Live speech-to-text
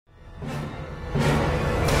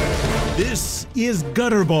This is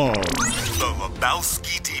Gutterball. The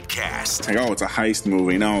Lebowski Deepcast. Like, oh, it's a heist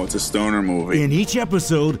movie. No, it's a stoner movie. In each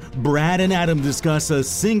episode, Brad and Adam discuss a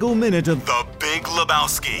single minute of The Big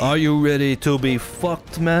Lebowski. Are you ready to be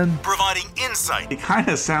fucked, man? Providing insight, It kind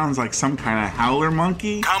of sounds like some kind of howler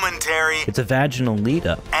monkey. commentary, It's a vaginal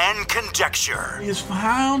lead-up. and conjecture. He's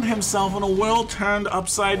found himself in a world turned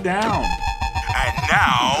upside down. And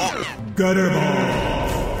now,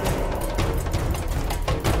 Gutterball.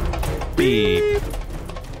 Beep. It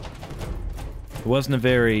wasn't a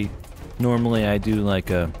very... Normally I do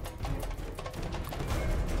like a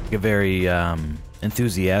very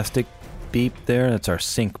enthusiastic beep there. That's our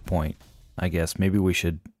sync point, I guess. Maybe we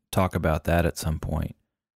should talk about that at some point.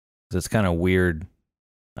 'Cause it's kind of weird.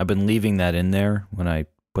 I've been leaving that in there when I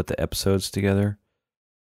put the episodes together.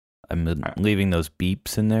 I've been leaving those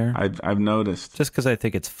beeps in there. I've noticed. Just because I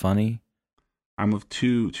think it's funny. I'm of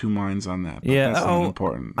two minds on that. But Yeah, that's not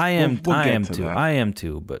important. I am. We'll I get am to too. that. I am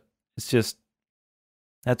too. But it's just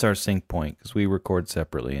that's our sync point because we record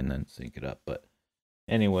separately and then sync it up. But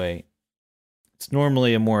anyway, it's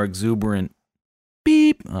normally a more exuberant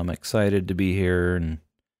beep. I'm excited to be here and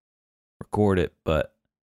record it, but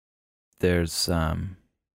there's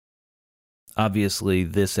obviously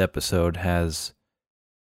this episode has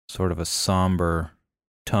sort of a somber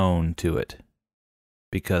tone to it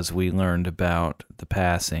because we learned about the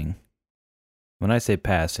passing. When I say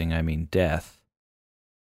passing, I mean death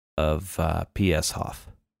of P.S. Hoff.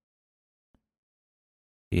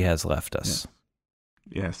 He has left us.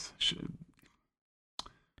 Yes.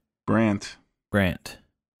 Brant.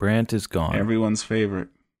 Brant is gone. Everyone's favorite.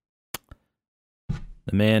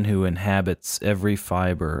 The man who inhabits every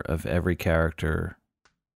fiber of every character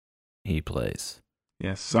he plays.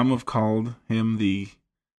 Yes. Some have called him the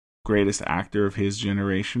greatest actor of his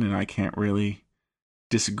generation, and I can't really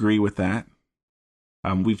disagree with that.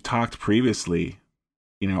 We've talked previously,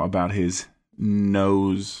 about his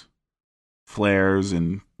nose flares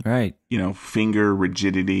and Right. finger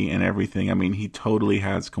rigidity and everything. I mean, he totally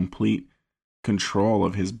has complete control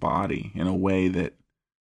of his body in a way that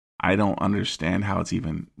I don't understand how it's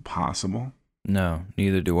even possible. No,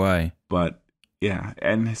 neither do I. But yeah,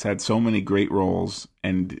 and has had so many great roles,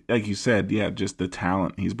 and like you said, yeah, just the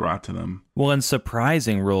talent he's brought to them. Well, and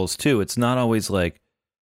surprising roles too. It's not always like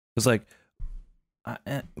it's like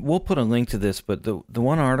we'll put a link to this, but the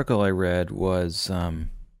one article I read was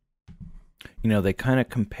they kind of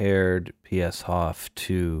compared P.S. Hoff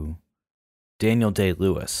to Daniel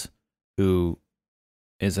Day-Lewis, who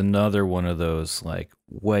is another one of those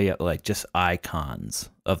just icons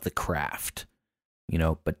of the craft.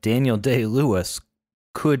 But Daniel Day-Lewis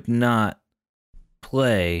could not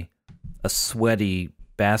play a sweaty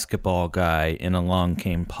basketball guy in Along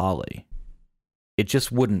Came Polly. It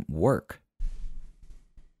just wouldn't work.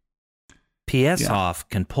 P.S. Hoff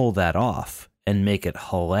can pull that off and make it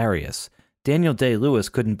hilarious. Daniel Day-Lewis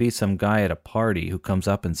couldn't be some guy at a party who comes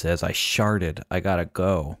up and says, "I sharted, I gotta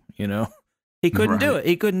go." He couldn't do it.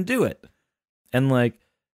 He couldn't do it. And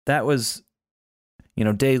that was,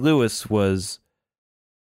 Day-Lewis was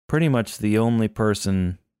pretty much the only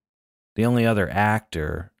other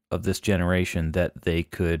actor of this generation that they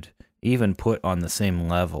could even put on the same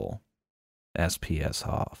level as P.S.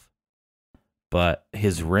 Hoff. But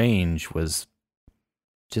his range was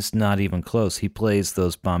just not even close. He plays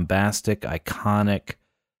those bombastic, iconic,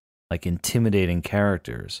 intimidating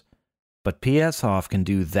characters. But P.S. Hoff can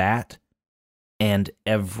do that and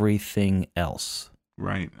everything else.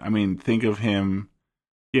 Right. I mean, think of him.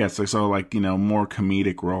 Yes, more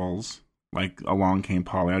comedic roles, like Along Came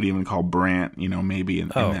Polly. I'd even call Brant, maybe in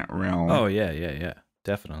that realm. Oh, yeah,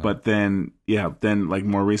 definitely. But then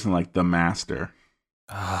more recent, like The Master.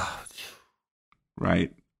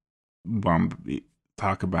 Right.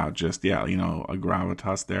 Talk about just, a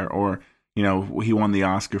gravitas there. Or, he won the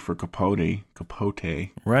Oscar for Capote.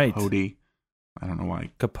 Right. Capote. I don't know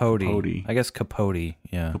why. Capote. Capote. I guess Capote,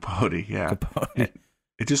 yeah. Capote, yeah. Capote.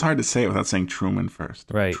 It's just hard to say it without saying Truman first.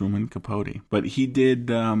 Right. Truman Capote. But he did,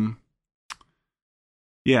 think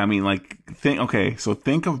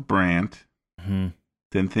of Brant, Mm-hmm.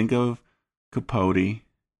 then think of Capote,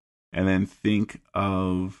 and then think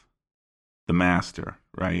of The Master,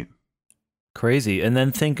 right? Crazy. And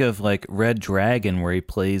then think of Red Dragon, where he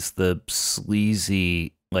plays the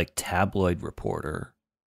sleazy tabloid reporter.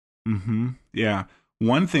 Mm-hmm. Yeah.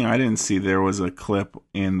 One thing I didn't see, there was a clip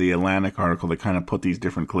in the Atlantic article that kind of put these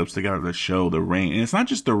different clips together to show the range. And it's not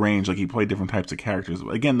just the range, he played different types of characters.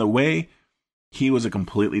 Again, the way he was a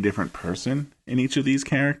completely different person in each of these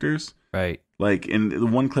characters. Right. Like in the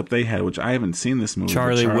one clip they had, which I haven't seen this movie. but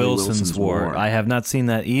Charlie Wilson's Ward. I have not seen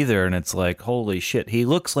that either, and it's like, holy shit, he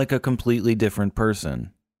looks like a completely different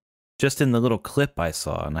person. Just in the little clip I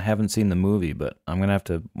saw, and I haven't seen the movie, but I'm gonna have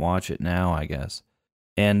to watch it now, I guess.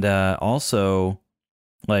 And also,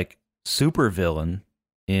 like, supervillain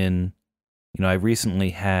in, I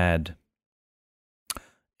recently had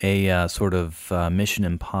a sort of Mission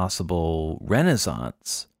Impossible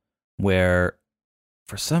renaissance where,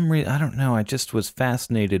 for some reason, I don't know, I just was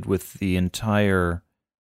fascinated with the entire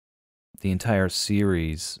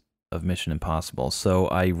series of Mission Impossible. So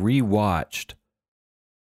I rewatched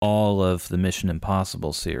all of the Mission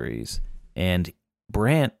Impossible series, and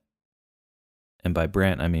Brandt, and by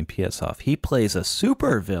Brandt I mean Piasoff, he plays a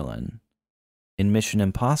supervillain in Mission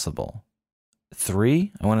Impossible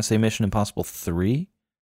 3. I want to say Mission Impossible 3.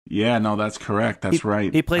 Yeah, no, that's correct. That's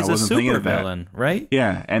right. He plays a supervillain, right?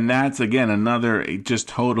 Yeah, and that's, again, another just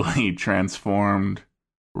totally transformed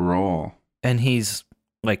role. And he's,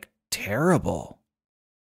 like, terrible.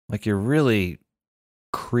 Like, you're really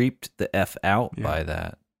creeped the F out by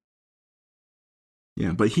that.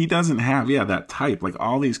 Yeah, but he doesn't have, that type. Like,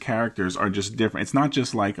 all these characters are just different. It's not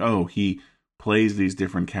just like, oh, he plays these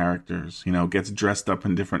different characters, gets dressed up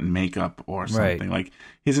in different makeup or something. Right. Like,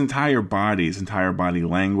 his entire body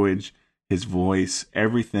language, his voice,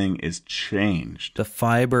 everything is changed. The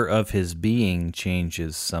fiber of his being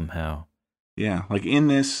changes somehow. Yeah, like in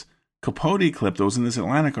this Capote clip that was in this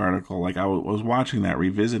Atlantic article, like I was watching that,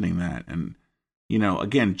 revisiting that, and,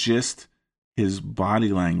 again, just his body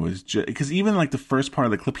language, because even like the first part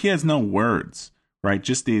of the clip, he has no words. Right,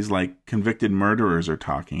 just these like convicted murderers are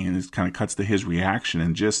talking, and it kind of cuts to his reaction,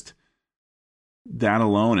 and just that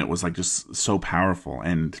alone, it was like just so powerful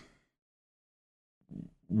and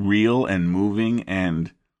real and moving,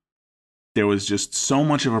 and there was just so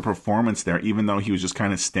much of a performance there, even though he was just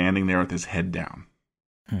kind of standing there with his head down.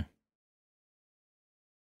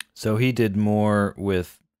 So he did more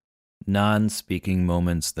with non-speaking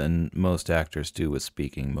moments than most actors do with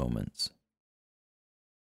speaking moments.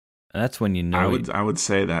 And that's when you know. I would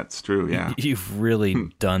say that's true, yeah. You've really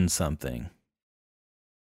done something.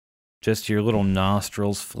 Just your little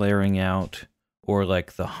nostrils flaring out, or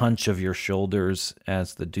like the hunch of your shoulders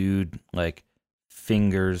as the dude like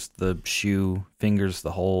fingers the shoe, fingers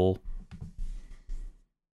the hole.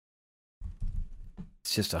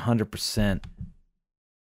 It's just 100%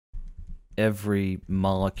 every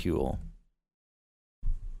molecule.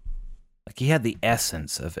 Like he had the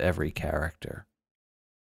essence of every character.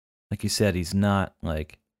 Like you said, he's not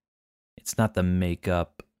like, it's not the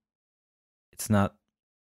makeup. It's not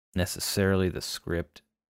necessarily the script.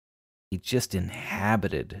 He just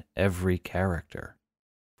inhabited every character.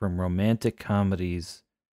 From romantic comedies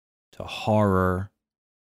to horror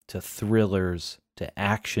to thrillers to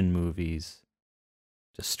action movies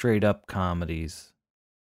to straight up comedies.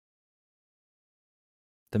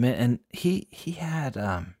 The man, and he had,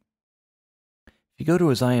 if you go to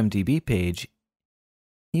his IMDb page,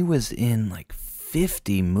 he was in like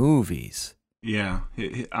 50 movies. Yeah,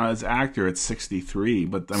 as actor, it's 63,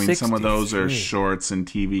 but I mean, some of those are shorts and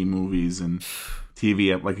TV movies and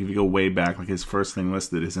TV. Like if you go way back, like his first thing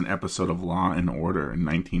listed is an episode of Law and Order in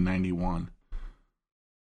 1991,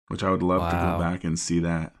 which I would love to go back and see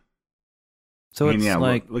that. So it's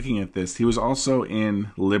like looking at this, he was also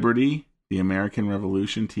in Liberty, the American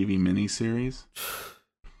Revolution TV miniseries,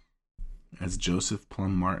 as Joseph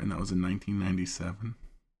Plum Martin. That was in 1997.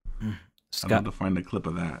 I'd love to find a clip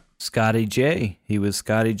of that. Scotty J. He was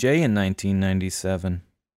Scotty J in 1997.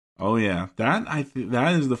 Oh yeah, that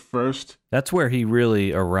is the first. That's where he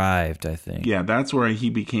really arrived, I think. Yeah, that's where he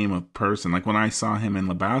became a person. Like when I saw him in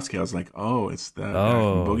Lebowski, I was like, oh, it's that guy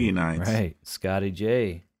from Boogie Nights. Right, Scotty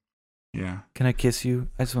J. Yeah. Can I kiss you?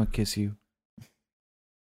 I just want to kiss you.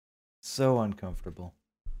 So uncomfortable.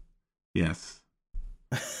 Yes.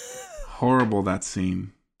 Horrible, that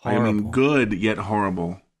scene. Horrible. I mean, good yet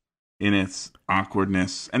horrible in its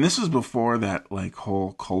awkwardness. And this was before that like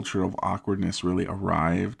whole culture of awkwardness really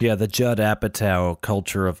arrived. Yeah, the Judd Apatow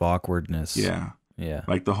culture of awkwardness. Yeah. Yeah.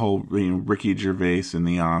 Like the whole Ricky Gervais in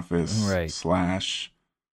The Office /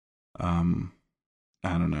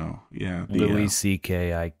 I don't know. Yeah. Louis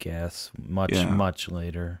C.K., I guess. Much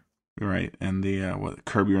later. Right. And the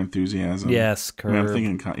Curb Your Enthusiasm. Yes, Curb. I'm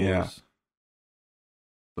thinking, yeah.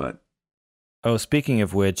 But speaking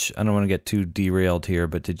of which, I don't want to get too derailed here,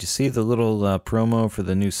 but did you see the little promo for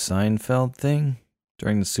the new Seinfeld thing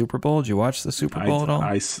during the Super Bowl? Did you watch the Super Bowl at all?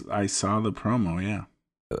 I saw the promo, yeah.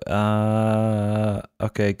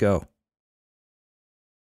 Okay, go.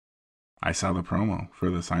 I saw the promo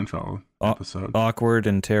for the Seinfeld episode. Awkward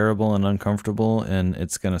and terrible and uncomfortable, and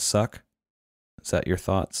it's going to suck? Is that your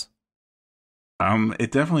thoughts?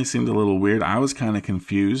 It definitely seemed a little weird. I was kind of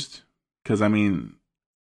confused because, I mean,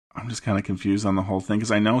 I'm just kind of confused on the whole thing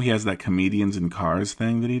because I know he has that comedians in cars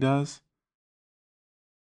thing that he does.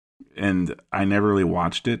 And I never really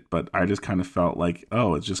watched it, but I just kind of felt like,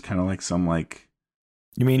 oh, it's just kind of like some like...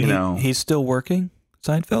 You mean he's still working,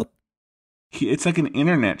 Seinfeld? It's like an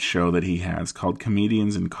internet show that he has called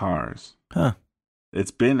Comedians in Cars. Huh.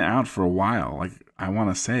 It's been out for a while. Like, I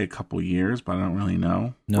want to say a couple years, but I don't really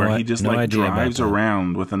know. Where he just like drives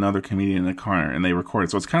around with another comedian in a car and they record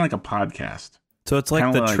it. So it's kind of like a podcast. So it's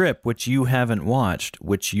like The Trip, which you haven't watched,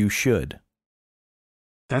 which you should.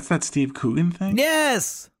 That's that Steve Coogan thing?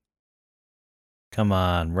 Yes! Come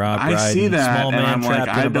on, Rob Brydon. I see that, small man and I'm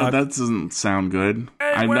like, that doesn't sound good.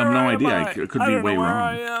 Hey, I have no idea. It could be way wrong.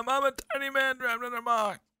 I am. I'm a tiny man trapped in a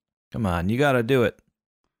box. Come on, you got to do it.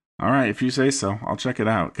 All right, if you say so, I'll check it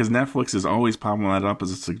out. Because Netflix is always popping that up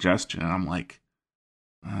as a suggestion, and I'm like,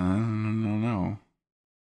 I don't know.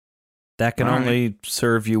 That can only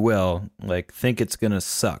serve you well. Like, think it's going to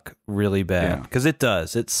suck really bad. Because it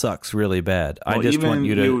does. It sucks really bad. Well, I just even want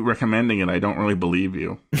you to... you recommending it, I don't really believe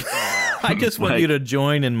you. I just want you to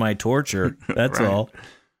join in my torture. That's right. all.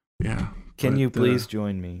 Yeah. Can you please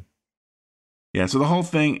join me? Yeah, so the whole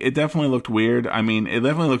thing, it definitely looked weird. I mean, it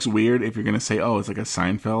definitely looks weird if you're going to say, oh, it's like a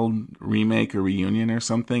Seinfeld remake or reunion or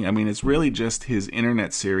something. I mean, it's really just his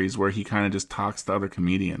internet series where he kind of just talks to other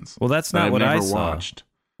comedians. Well, that's not what I saw.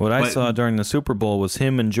 What I saw during the Super Bowl was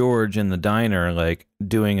him and George in the diner, like,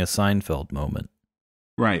 doing a Seinfeld moment.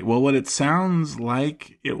 Right. Well, what it sounds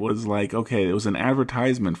like, it was like, okay, it was an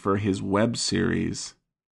advertisement for his web series,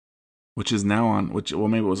 which is now on,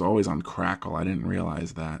 maybe it was always on Crackle. I didn't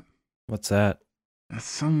realize that. What's that? That's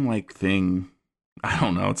some, like, thing. I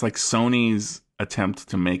don't know. It's like Sony's attempt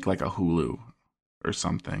to make, like, a Hulu or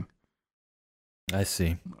something. I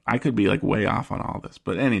see. I could be, like, way off on all this.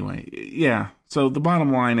 But anyway, yeah. So the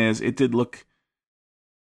bottom line is, it did look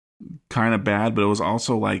kind of bad, but it was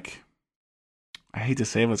also, like, I hate to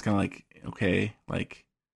say it, but it's kind of like, okay, like,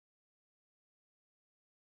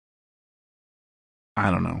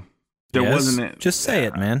 I don't know. There wasn't... Just say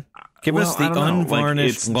it, man. Give us the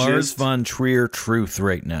unvarnished Lars von Trier truth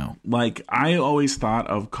right now. Like, I always thought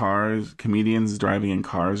of comedians driving in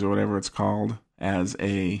cars or whatever it's called, as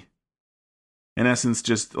in essence,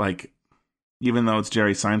 just like, even though it's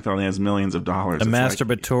Jerry Seinfeld, he has millions of dollars. A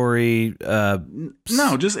masturbatory...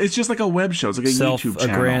 no, it's just like a web show. It's like a YouTube channel.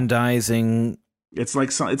 Self-aggrandizing... It's like,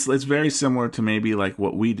 it's very similar to maybe like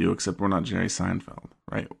what we do, except we're not Jerry Seinfeld,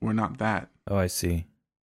 right? We're not that. Oh, I see.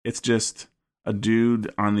 It's just a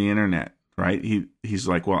dude on the internet, right? He's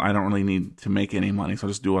like, well, I don't really need to make any money, so I'll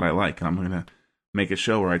just do what I like. And I'm going to make a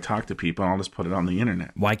show where I talk to people, and I'll just put it on the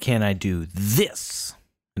internet. Why can't I do this?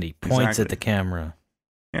 And he points at the camera.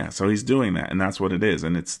 Yeah, so he's doing that, and that's what it is.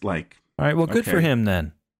 And it's like... All right, well, good for him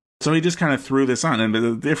then. So he just kind of threw this on. And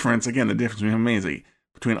the difference between him and me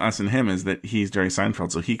between us and him is that he's Jerry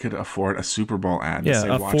Seinfeld, so he could afford a Super Bowl ad. Yeah,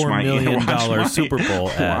 a $4 million Super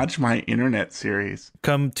Bowl ad. Watch my internet series.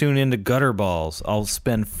 Come tune into Gutterballs. I'll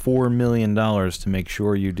spend $4 million to make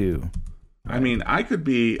sure you do. I mean, I could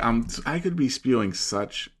be spewing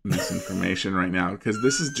such misinformation right now because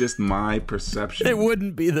this is just my perception. It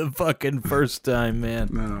wouldn't be the fucking first time, man.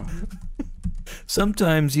 No.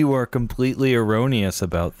 Sometimes you are completely erroneous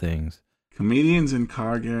about things. Comedians in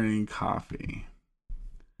car carrying coffee.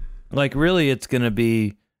 Like, really, it's going to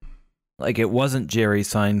be, like, it wasn't Jerry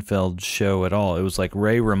Seinfeld's show at all. It was, like,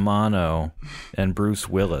 Ray Romano and Bruce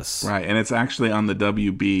Willis. Right, and it's actually on the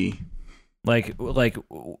WB. Like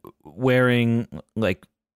wearing, like,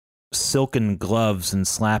 silken gloves and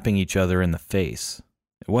slapping each other in the face.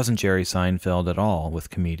 It wasn't Jerry Seinfeld at all with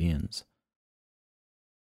comedians.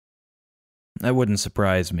 That wouldn't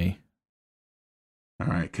surprise me. All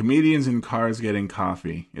right. Comedians in Cars Getting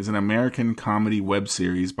Coffee is an American comedy web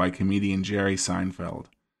series by comedian Jerry Seinfeld.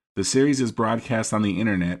 The series is broadcast on the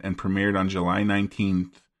internet and premiered on July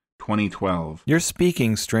 19th, 2012. You're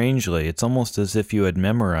speaking strangely. It's almost as if you had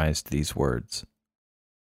memorized these words.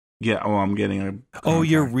 Yeah, well, I'm getting a... Oh,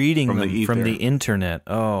 you're reading them from the internet.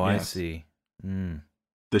 Oh, yes. I see. Mm.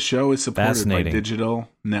 The show is supported by digital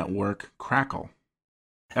network Crackle.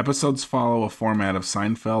 Episodes follow a format of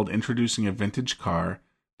Seinfeld introducing a vintage car,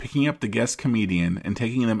 picking up the guest comedian, and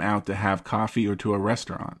taking them out to have coffee or to a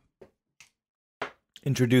restaurant.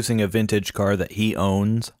 Introducing a vintage car that he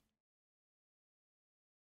owns?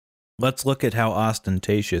 Let's look at how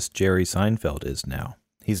ostentatious Jerry Seinfeld is now.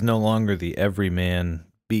 He's no longer the everyman,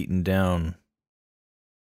 beaten down,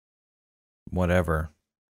 whatever.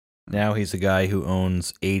 Now he's a guy who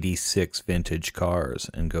owns 86 vintage cars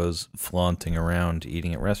and goes flaunting around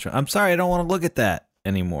eating at restaurants. I'm sorry, I don't want to look at that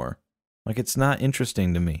anymore. Like, it's not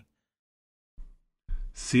interesting to me.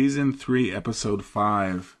 Season 3, Episode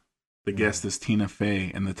 5. The guest is Tina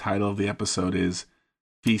Fey, and the title of the episode is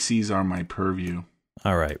Feces Are My Purview.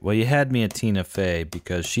 All right. Well, you had me at Tina Fey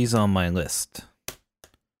because she's on my list.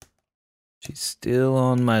 She's still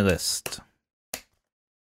on my list.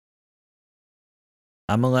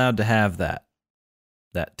 I'm allowed to have that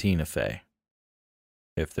Tina Fey,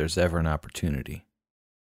 if there's ever an opportunity.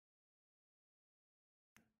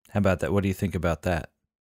 How about that? What do you think about that?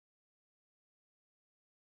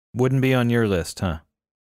 Wouldn't be on your list, huh?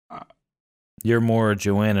 You're more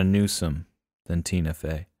Joanna Newsom than Tina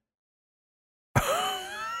Fey.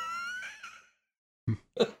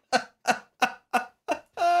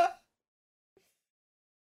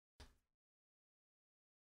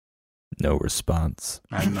 No response.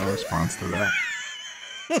 I have no response to that.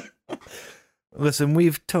 Listen,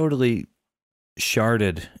 we've totally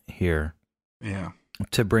sharded here. Yeah.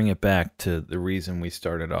 To bring it back to the reason we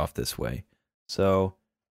started off this way. So,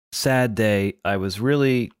 sad day. I was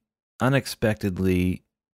really unexpectedly,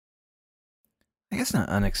 I guess not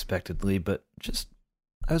unexpectedly, but just,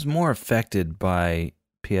 I was more affected by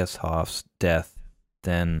P.S. Hoff's death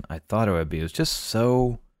than I thought it would be. It was just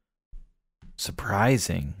so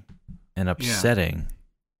surprising and upsetting. Yeah.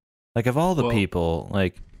 Like, of all the people,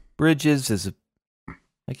 like, Bridges is,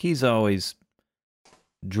 like, he's always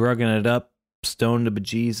drugging it up, stoned to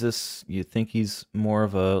bejesus. You think he's more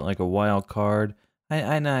of a wild card.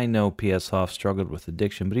 I know P.S. Hoff struggled with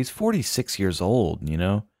addiction, but he's 46 years old, you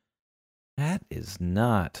know? That is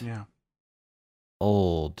not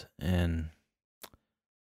old. And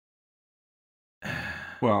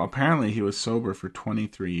well, apparently he was sober for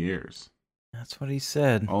 23 years. That's what he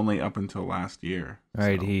said. Only up until last year.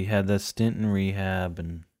 Right, so. He had that stint in rehab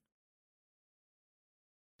and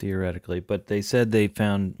theoretically, but they said they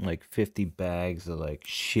found like 50 bags of like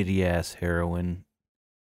shitty ass heroin.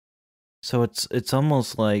 So it's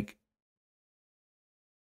almost like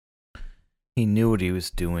he knew what he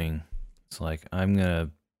was doing. It's like, I'm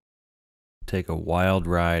gonna take a wild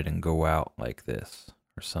ride and go out like this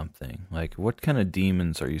or something. Like, what kind of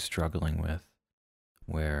demons are you struggling with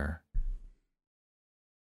where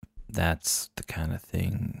that's the kind of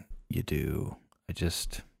thing you do? I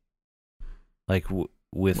just like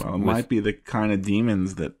it might be the kind of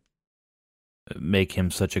demons that make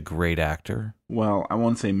him such a great actor. Well, I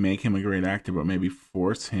won't say make him a great actor, but maybe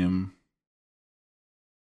force him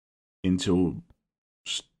into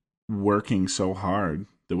working so hard,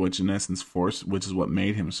 which in essence which is what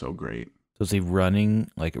made him so great. So is he running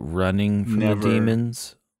from the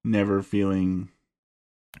demons? Never feeling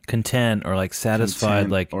content or like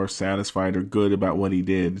satisfied, or satisfied or good about what he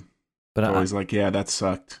did. But always like, yeah, that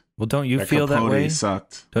sucked. Well, don't you feel that way?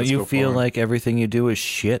 Sucked. Don't you feel like everything you do is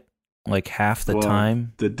shit? Like half the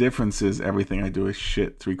time? The difference is everything I do is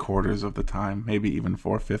shit 3/4 of the time, maybe even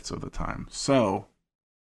 4/5 of the time. So.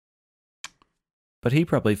 But he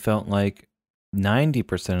probably felt like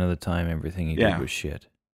 90% of the time everything he did was shit.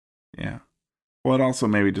 Yeah. Well, it also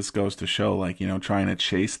maybe just goes to show, like, you know, trying to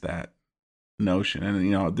chase that notion. And,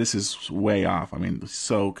 you know, this is way off. I mean,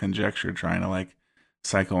 so conjecture trying to, like,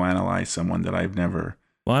 psychoanalyze someone that I've never.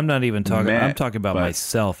 Well, I'm not even talking. I'm talking about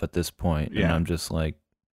myself at this point, and I'm just like.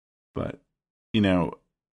 But, you know,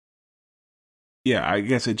 I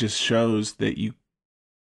guess it just shows that you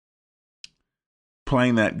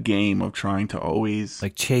playing that game of trying to always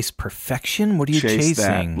like chase perfection. What are you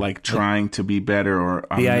chasing? That, like trying to be better, or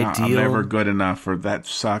I'm never good enough, or that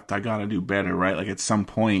sucked. I got to do better, right? Like at some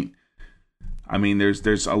point, I mean,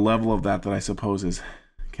 there's a level of that I suppose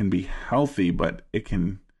can be healthy, but it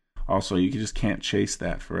can. Also, you just can't chase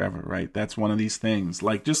that forever, right? That's one of these things.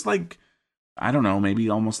 Like, just like, I don't know, maybe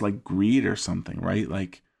almost like greed or something, right?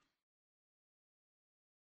 Like,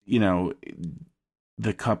 you know,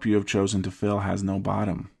 the cup you have chosen to fill has no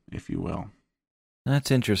bottom, if you will. That's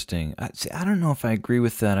interesting. I don't know if I agree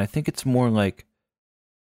with that. I think it's more like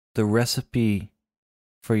the recipe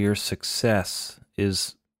for your success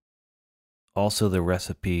is also the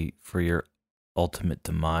recipe for your ultimate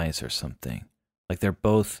demise or something. Like they're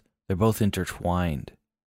both intertwined.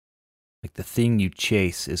 Like the thing you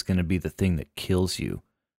chase is going to be the thing that kills you,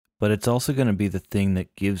 but it's also going to be the thing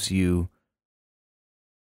that gives you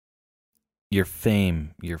your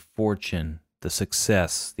fame, your fortune, the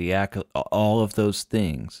success, the all of those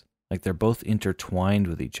things. Like they're both intertwined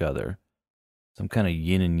with each other. Some kind of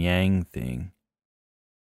yin and yang thing.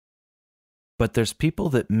 But there's people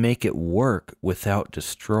that make it work without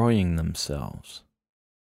destroying themselves.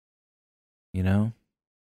 You know?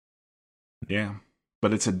 Yeah,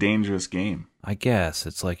 but it's a dangerous game. I guess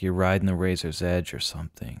it's like you're riding the razor's edge or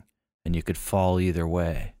something, and you could fall either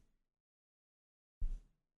way.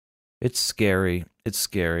 It's scary. It's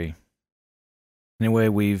scary. Anyway,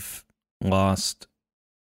 we've lost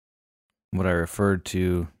what I referred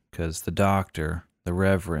to because the doctor, the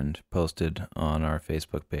Reverend, posted on our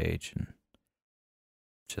Facebook page, and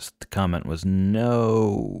just the comment was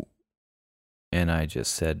no. And I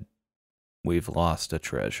just said, we've lost a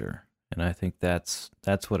treasure. And I think that's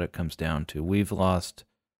what it comes down to. We've lost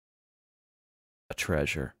a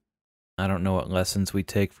treasure. I don't know what lessons we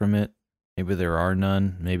take from it. Maybe there are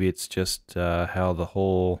none. Maybe it's just how the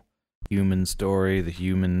whole human story, the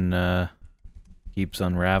human keeps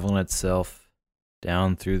unraveling itself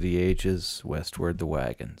down through the ages, westward the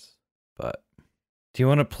wagons. But do you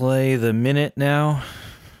want to play the minute now?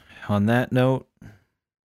 On that note,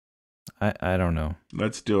 I don't know.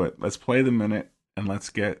 Let's do it. Let's play the minute, and let's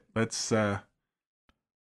talk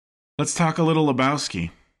a little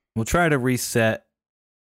Lebowski. We'll try to reset,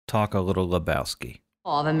 talk a little Lebowski.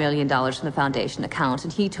 Of $1 million from the foundation account,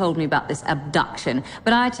 and he told me about this abduction.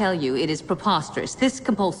 But I tell you, it is preposterous. This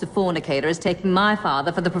compulsive fornicator is taking my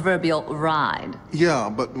father for the proverbial ride. Yeah,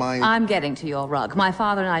 but I'm getting to your rug. My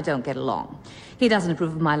father and I don't get along. He doesn't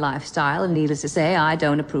approve of my lifestyle, and needless to say, I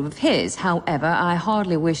don't approve of his. However, I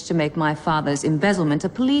hardly wish to make my father's embezzlement a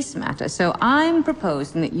police matter, so I'm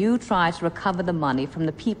proposing that you try to recover the money from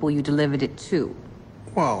the people you delivered it to.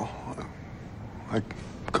 Well, I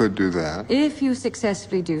could do that. If you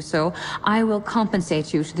successfully do so, I will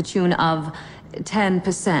compensate you to the tune of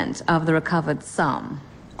 10% of the recovered sum.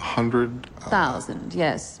 100,000.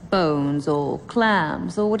 Yes. Bones or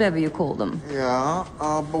clams or whatever you call them. Yeah,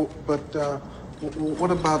 but what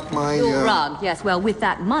about my... Your rug, yes. Well, with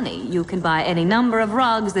that money, you can buy any number of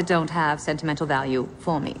rugs that don't have sentimental value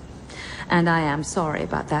for me. And I am sorry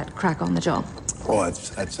about that crack on the jaw. Oh,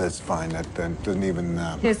 that's fine. That doesn't even...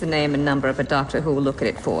 Here's the name and number of a doctor who will look at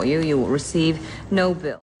it for you. You will receive no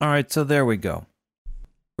bill. All right, so there we go.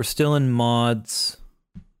 We're still in Maud's,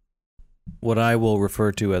 what I will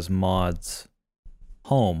refer to as Maud's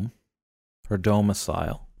home, her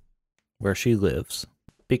domicile, where she lives.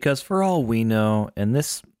 Because for all we know, and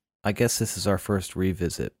this, I guess this is our first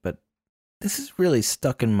revisit, but this is really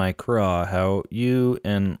stuck in my craw how you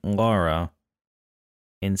and Laura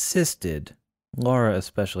insisted, Laura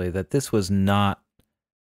especially, that this was not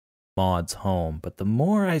Maud's home. But the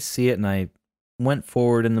more I see it, and I went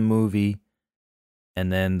forward in the movie,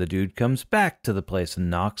 and then the dude comes back to the place, and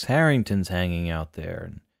Knox Harrington's hanging out there,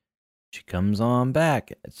 and she comes on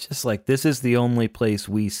back. It's just like, this is the only place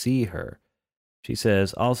we see her. She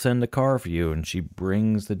says, I'll send a car for you, and she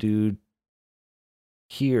brings the dude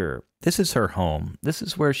here. This is her home. This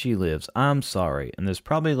is where she lives. I'm sorry. And there's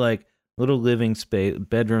probably like little living space,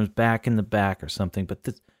 bedrooms back in the back or something, but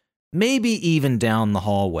this, maybe even down the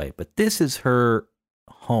hallway. But this is her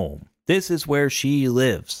home. This is where she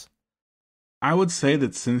lives. I would say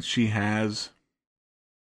that since she has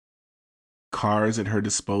cars at her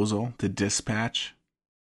disposal to dispatch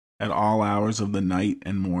at all hours of the night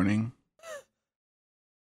and morning,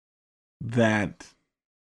 that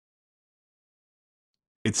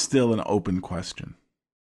it's still an open question.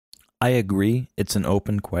 I agree. It's an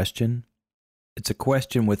open question. It's a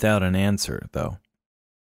question without an answer, though.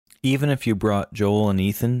 Even if you brought Joel and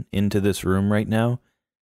Ethan into this room right now,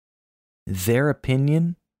 their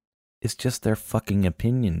opinion is just their fucking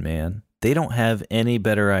opinion, man. They don't have any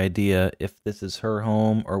better idea if this is her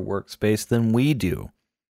home or workspace than we do,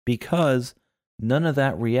 because none of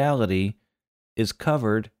that reality is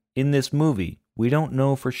covered in this movie. We don't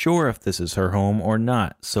know for sure if this is her home or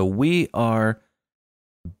not. So we are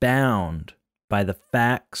bound by the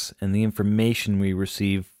facts and the information we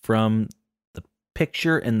receive from the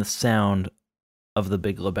picture and the sound of The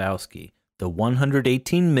Big Lebowski. The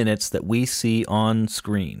 118 minutes that we see on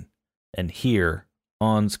screen and hear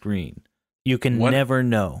on screen. You can never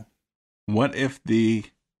know. What if the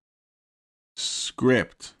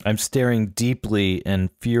script... I'm staring deeply and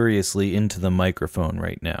furiously into the microphone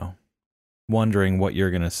right now, wondering what you're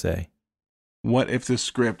going to say. What if the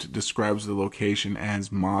script describes the location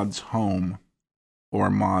as Maud's home or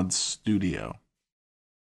Maud's studio?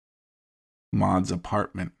 Maud's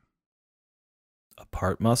apartment.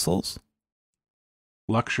 Apart muscles?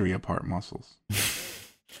 Luxury apart muscles.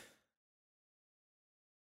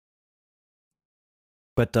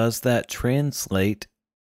 But does that translate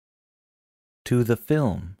to the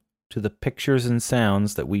film, to the pictures and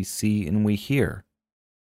sounds that we see and we hear?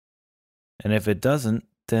 And if it doesn't,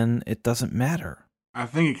 then it doesn't matter. I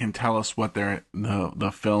think it can tell us what the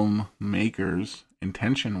filmmaker's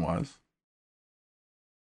intention was.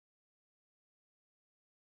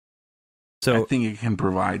 So I think it can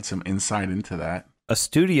provide some insight into that. a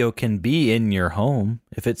studio can be in your home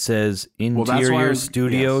if it says interior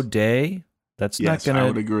studio yes. day. That's Yes, not I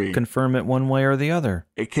would going agree. to confirm it one way or the other.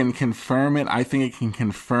 It can confirm it. I think it can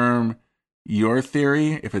confirm your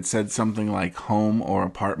theory if it said something like home or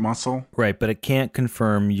apart muscle. Right, but it can't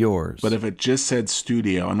confirm yours. But if it just said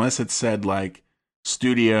studio, unless it said like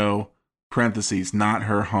studio parentheses, not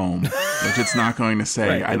her home, which it's not going to say,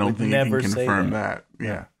 Right, I it don't would think it never can say confirm that. that.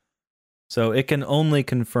 Yeah. So it can only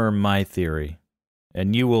confirm my theory,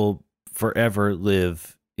 and you will forever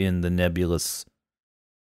live in the nebulous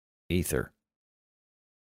ether,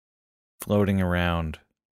 floating around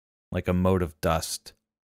like a mote of dust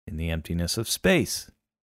in the emptiness of space.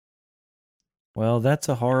 Well, that's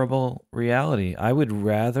a horrible reality. I would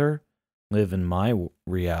rather live in my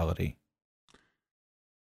reality,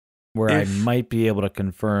 where I might be able to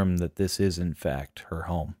confirm that this is, in fact, her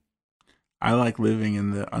home. I like living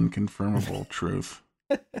in the unconfirmable truth.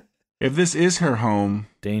 If this is her home,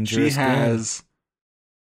 Dangerous she has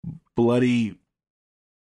bloody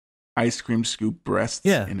ice cream scoop breasts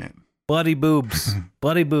in it. Bloody boobs.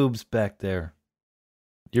 Bloody boobs back there.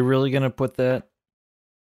 You're really going to put that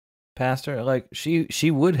past her? Like, she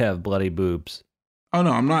would have bloody boobs. Oh,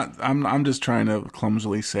 no, I'm not. I'm just trying to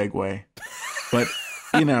clumsily segue. But,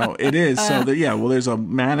 you know, it is. So, there's a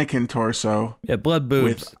mannequin torso. Yeah, blood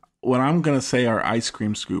boobs. With what I'm going to say are ice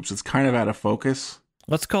cream scoops. It's kind of out of focus.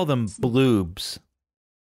 Let's call them bloobs.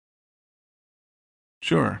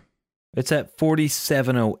 Sure. It's at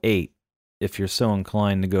 4708 if you're so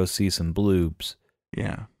inclined to go see some bloobs.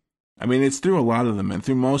 Yeah. I mean, it's through a lot of them, and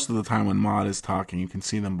through most of the time when Maude is talking, you can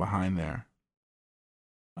see them behind there.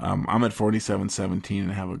 I'm at 4717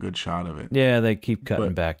 and have a good shot of it. Yeah, they keep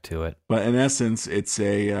cutting back to it. But in essence, it's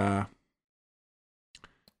a...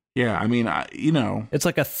 yeah, I mean, it's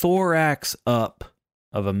like a thorax up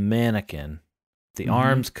of a mannequin. The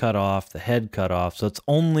arms cut off, the head cut off, so it's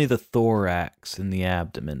only the thorax and the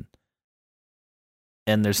abdomen.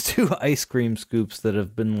 And there's 2 ice cream scoops that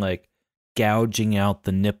have been like gouging out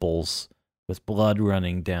the nipples with blood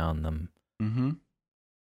running down them. Mm-hmm.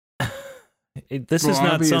 This is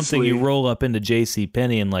not something you roll up into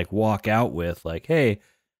JCPenney and like walk out with. Like, hey,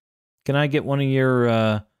 can I get one of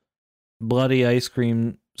your bloody ice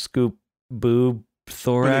cream scoop boob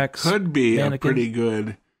thorax? But it could be mannequins? A pretty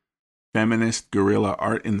good feminist guerrilla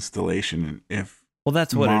art installation if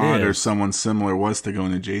that's what Maude it is. or someone similar was to go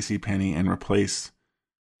into JCPenney and replace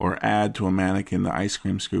or add to a mannequin the ice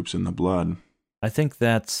cream scoops in the blood. I think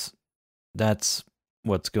that's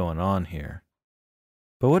what's going on here.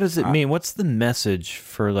 But what does it mean? What's the message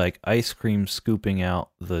for like ice cream scooping out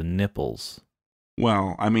the nipples?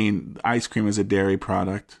 Well, I mean, ice cream is a dairy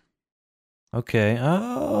product. Okay.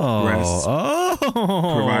 Breasts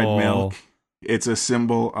provide milk. It's a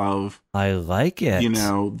symbol of... I like it. You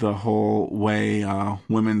know, the whole way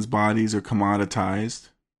women's bodies are commoditized.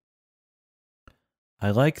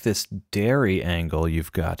 I like this dairy angle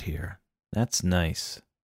you've got here. That's nice.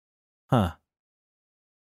 Huh.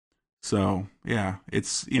 So, yeah,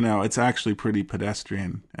 it's, you know, it's actually pretty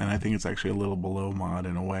pedestrian, and I think it's actually a little below Maude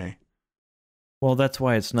in a way. Well, that's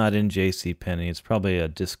why it's not in JCPenney. It's probably a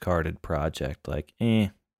discarded project. Like,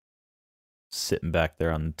 sitting back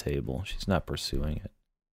there on the table. She's not pursuing it.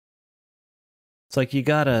 It's like you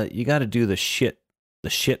gotta do the shit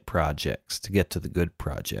projects to get to the good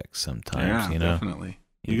projects sometimes. Yeah, you know? Definitely.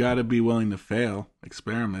 You gotta be willing to fail,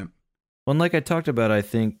 experiment. Well, and like I talked about, I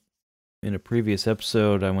think in a previous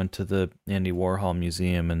episode, I went to the Andy Warhol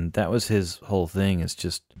Museum, and that was his whole thing, is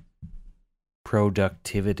just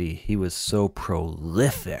productivity. He was so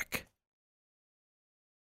prolific.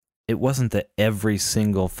 It wasn't that every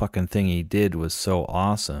single fucking thing he did was so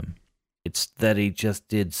awesome. It's that he just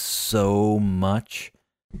did so much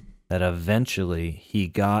that eventually he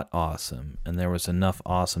got awesome, and there was enough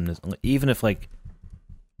awesomeness. Even if like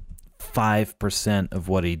 5% of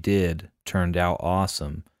what he did turned out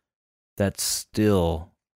awesome, that's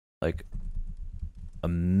still like a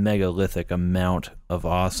megalithic amount of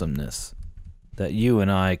awesomeness that you and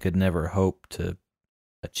I could never hope to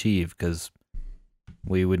achieve, because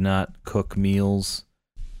we would not cook meals,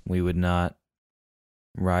 we would not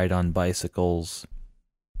ride on bicycles,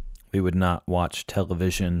 we would not watch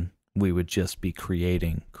television, we would just be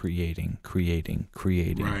creating Right.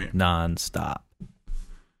 nonstop.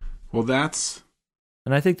 Well, that's...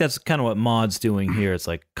 And I think that's kind of what Maude's doing here. It's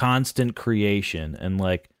like constant creation, and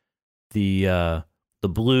like the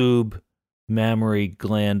bloob mammary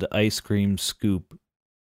gland ice cream scoop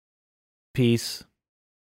piece,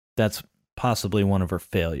 that's possibly one of her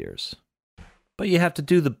failures. But you have to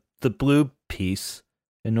do the bloob piece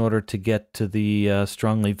in order to get to the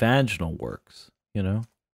strongly vaginal works,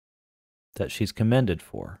 that she's commended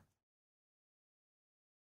for.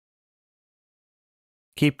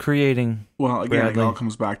 Keep creating. Well, again, Bradley. it all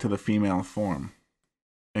comes back to the female form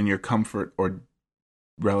and your comfort or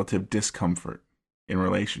relative discomfort in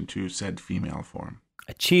relation to said female form.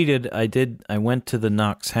 I cheated. I went to the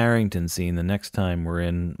Knox Harrington scene the next time we're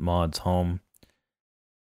in Maud's home.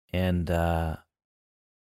 And the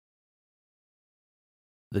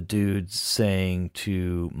dude's saying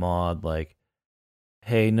to Maud, like,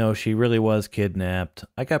 hey, no, she really was kidnapped.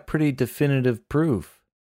 I got pretty definitive proof.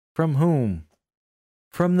 From whom?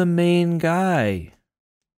 From the main guy.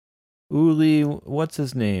 Uli, what's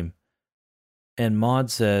his name? And Maud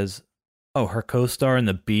says, oh, her co-star in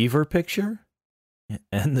the Beaver picture?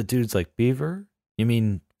 And the dude's like, Beaver? You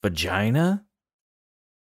mean vagina?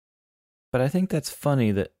 But I think that's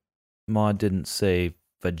funny that Maud didn't say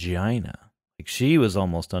vagina. Like, she was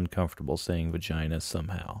almost uncomfortable saying vagina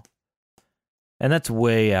somehow. And that's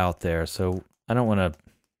way out there, so I don't want to...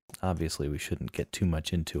 Obviously, we shouldn't get too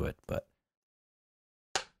much into it, but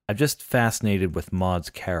I'm just fascinated with Maud's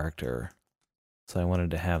character. So I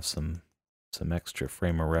wanted to have some extra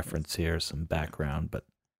frame of reference here, some background, but...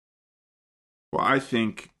 Well, I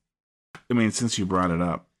think, since you brought it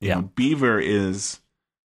up, you Yeah. know, beaver is,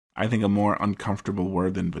 I think, a more uncomfortable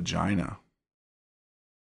word than vagina.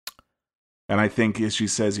 And I think, as she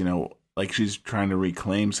says, like she's trying to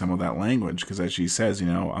reclaim some of that language, because as she says,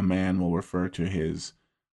 a man will refer to his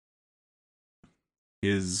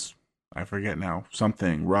I forget now,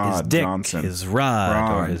 something, Rod his dick, Johnson. his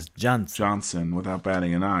Rod, or his Johnson. Johnson, without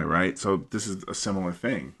batting an eye, right? So this is a similar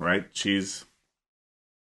thing, right? She's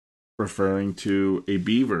referring to a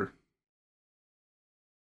beaver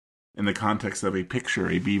in the context of a picture,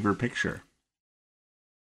 a beaver picture.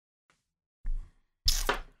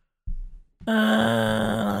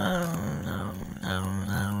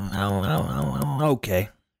 Okay.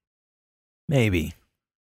 Maybe.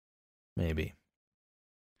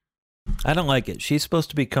 I don't like it. She's supposed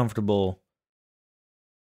to be comfortable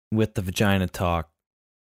with the vagina talk.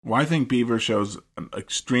 Well, I think beaver shows an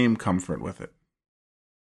extreme comfort with it.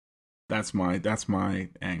 That's my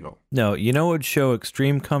angle. No, you know what would show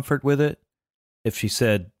extreme comfort with it? If she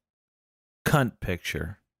said, cunt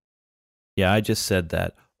picture. Yeah, I just said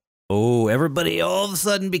that. Oh, everybody all of a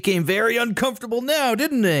sudden became very uncomfortable now,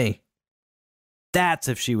 didn't they? That's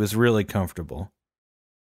if she was really comfortable.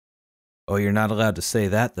 Oh, you're not allowed to say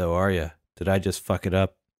that, though, are you? Did I just fuck it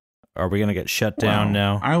up? Are we going to get shut down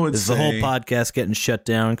now? I would Is say... the whole podcast getting shut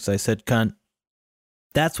down because I said cunt?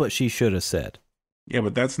 That's what she should have said. Yeah,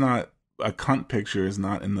 but that's not... A cunt picture is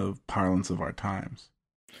not in the parlance of our times.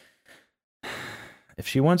 If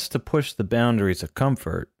she wants to push the boundaries of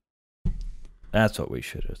comfort, that's what we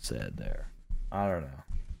should have said there. I don't know.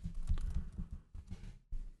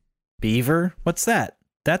 Beaver? What's that?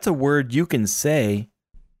 That's a word you can say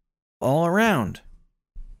all around.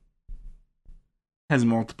 Has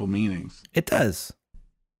multiple meanings. It does.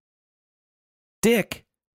 Dick,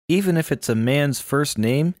 even if it's a man's first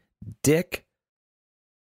name, Dick,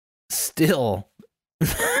 still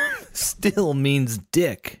means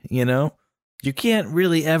dick, You can't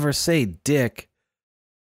really ever say dick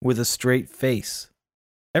with a straight face.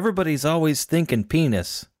 Everybody's always thinking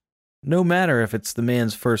penis, no matter if it's the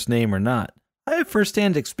man's first name or not. I have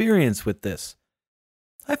first-hand experience with this.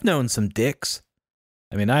 I've known some dicks.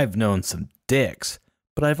 I've known some dicks,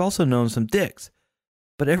 but I've also known some dicks.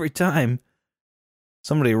 But every time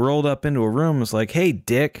somebody rolled up into a room and was like, hey,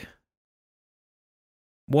 dick,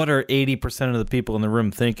 what are 80% of the people in the room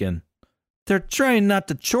thinking? They're trying not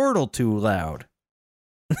to chortle too loud.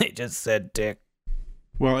 They just said dick.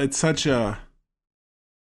 Well, it's such a...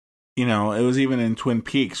 it was even in Twin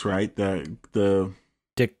Peaks, right? The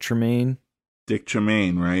Dick Tremaine. Dick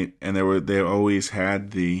Tremaine, right? And they always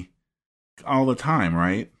had all the time,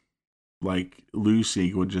 right? Like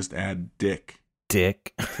Lucy would just add dick to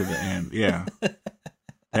the end. Yeah.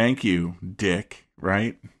 Thank you, Dick,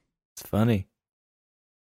 right? It's funny.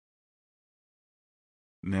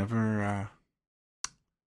 Never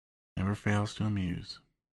fails to amuse.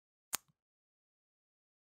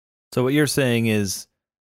 So what you're saying is,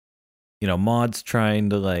 Maud's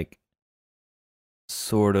trying to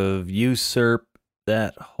sort of usurp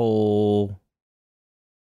that whole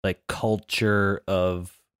culture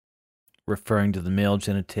of referring to the male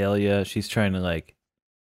genitalia. She's trying to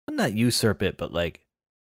not usurp it, but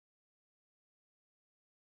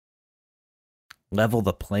level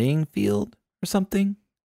the playing field or something.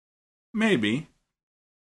 Maybe.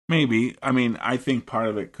 I think part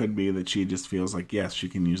of it could be that she just feels like, yes, she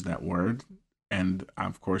can use that word and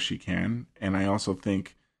of course she can. And I also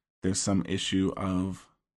think there's some issue of,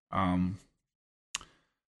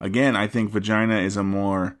 again, I think vagina is a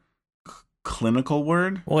more clinical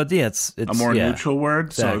word. Well, yeah, it's a more neutral word.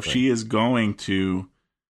 Exactly. So if she is going to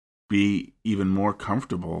be even more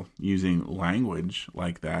comfortable using language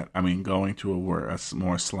like that, I mean, going to a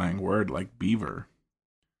more slang word like beaver.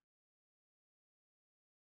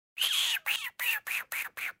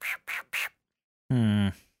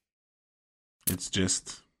 It's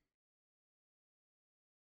just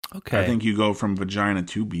okay. I think you go from vagina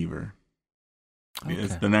to beaver. Okay.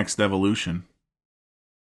 It's the next evolution.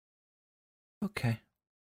 Okay.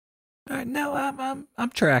 All right, no, I'm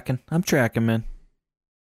tracking. I'm tracking, man.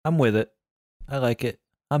 I'm with it. I like it.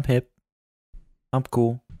 I'm hip. I'm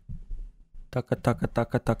cool. Taka taka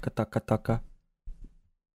taka taka taka taka.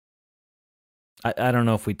 I don't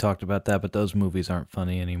know if we talked about that, but those movies aren't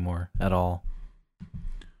funny anymore at all.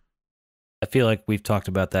 I feel like we've talked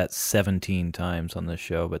about that 17 times on this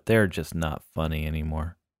show, but they're just not funny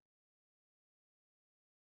anymore.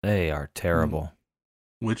 They are terrible.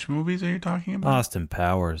 Which movies are you talking about? Austin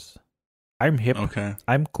Powers. I'm hip. Okay.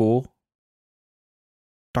 I'm cool.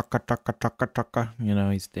 Taka taka taka taka. You know,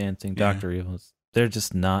 he's dancing. Yeah. Dr. Evil. They're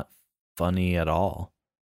just not funny at all.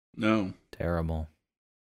 No. Terrible.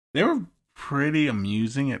 They were pretty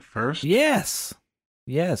amusing at first. Yes.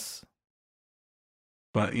 Yes.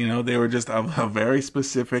 But, you know, they were just of a very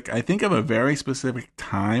specific, I think of a very specific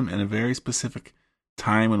time and a very specific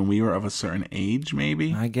time when we were of a certain age,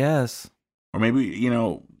 maybe. I guess. Or maybe, you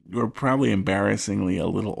know, we're probably embarrassingly a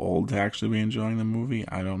little old to actually be enjoying the movie.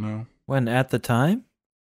 I don't know. When at the time?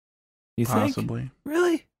 You Possibly. think?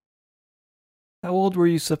 Really? How old were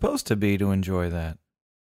you supposed to be to enjoy that?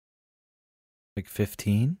 Like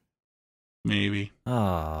 15? Maybe.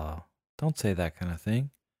 Oh, don't say that kind of thing.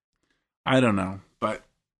 I don't know. But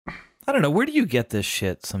I don't know. Where do you get this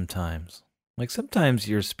shit sometimes? Like sometimes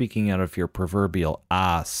you're speaking out of your proverbial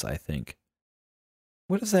ass, I think.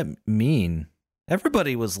 What does that mean?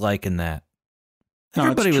 Everybody was liking that. No,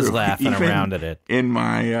 Everybody it's was true. laughing Even around at it. in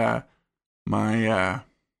my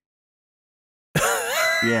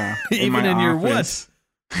yeah, Even in your what?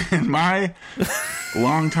 In my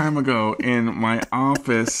long time ago in my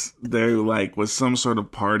office, there like was some sort of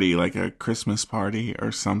party, like a Christmas party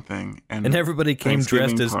or something, And everybody came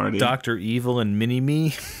Thanksgiving dressed as party. Dr. Evil and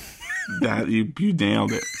Mini-Me. That you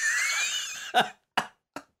nailed it.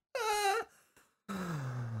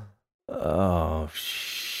 Oh,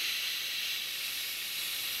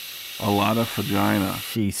 A lot of vagina.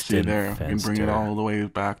 She's See there, we can bring it all the way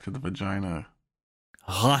back to the vagina.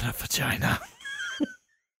 A lot of vagina.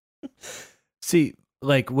 See,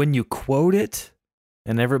 like when you quote it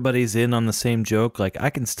and everybody's in on the same joke, like I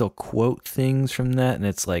can still quote things from that and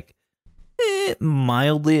it's like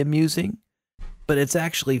mildly amusing, but it's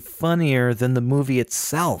actually funnier than the movie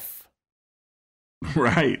itself.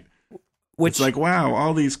 Right. Which, it's like, wow,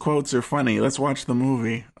 all these quotes are funny. Let's watch the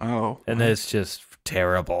movie. Oh. and it's just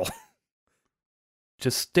terrible.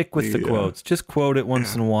 Just stick with the Yeah. quotes. Just quote it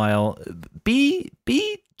once in a while. Be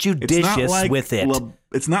judicious with it.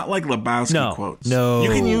 It's not like Lebowski No, quotes. no. You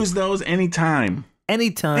can use those anytime.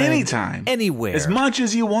 Anytime. Anywhere. As much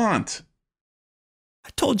as you want. I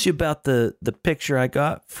told you about the picture I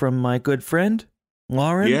got from my good friend,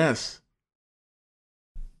 Lauren. Yes.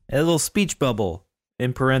 A little speech bubble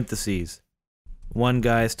in parentheses. One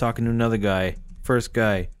guy's talking to another guy. First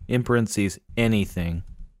guy, in parentheses, anything.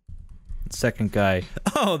 Second guy,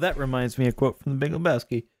 oh, that reminds me of a quote from The Big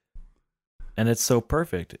Lebowski. And it's so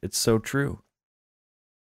perfect. It's so true.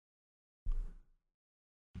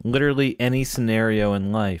 Literally any scenario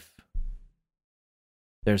in life,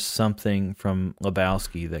 there's something from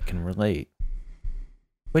Lebowski that can relate.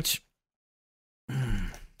 Which,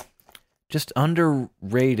 just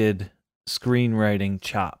underrated screenwriting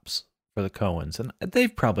chops for the Coens. And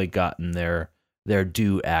they've probably gotten their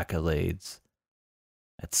due accolades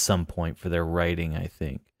at some point for their writing, I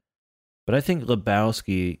think. But I think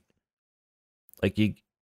Lebowski, like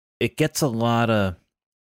it gets a lot of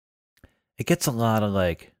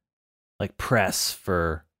like press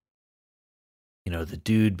for, you know, the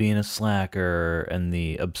dude being a slacker and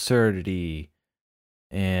the absurdity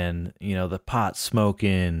and, you know, the pot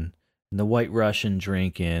smoking and the White Russian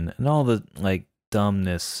drinking and all the like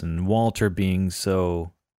dumbness and Walter being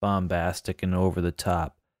so bombastic and over the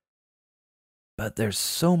top. But there's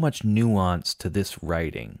so much nuance to this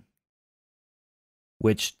writing,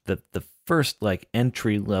 which the first like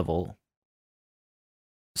entry level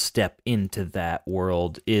step into that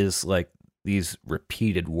world is like these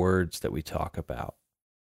repeated words that we talk about.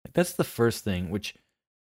 Like that's the first thing, which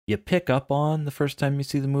you pick up on the first time you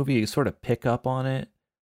see the movie. You sort of pick up on it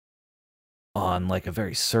on like a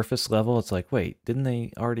very surface level. It's like, wait, didn't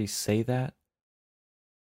they already say that?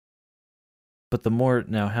 But the more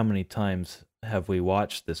now, how many times have we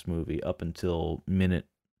watched this movie up until minute,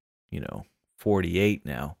 48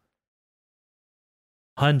 now?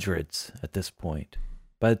 Hundreds at this point.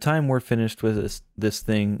 By the time we're finished with this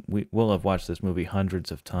thing, we'll have watched this movie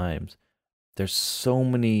hundreds of times. There's so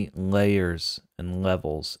many layers and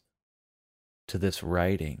levels to this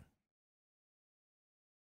writing.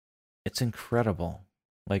 It's incredible.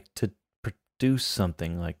 Like, to produce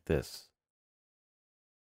something like this.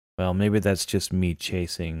 Well, maybe that's just me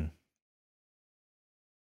chasing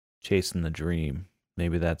the dream.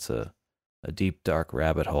 Maybe that's a deep, dark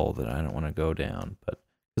rabbit hole that I don't want to go down. But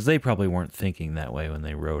because they probably weren't thinking that way when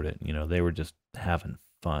they wrote it. They were just having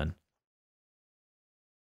fun.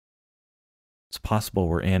 It's possible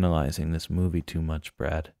we're analyzing this movie too much,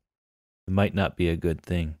 Brad. It might not be a good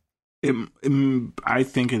thing. I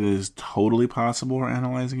think it is totally possible we're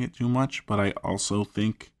analyzing it too much, but I also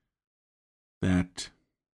think that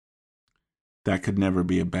could never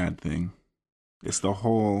be a bad thing. It's the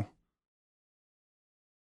whole...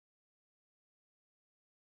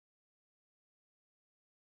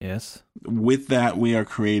 Yes. With that, we are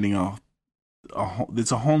creating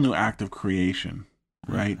it's a whole new act of creation,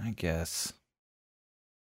 right? I guess.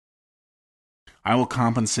 I will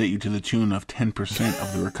compensate you to the tune of 10%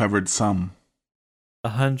 of the recovered sum.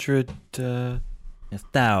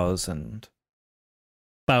 100,000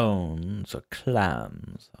 bones or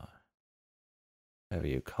clams, or whatever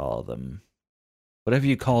you call them. Whatever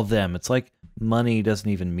you call them. It's like money doesn't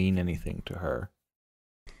even mean anything to her.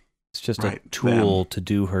 It's just a tool to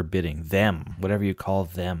do her bidding. Them, whatever you call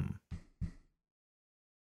them.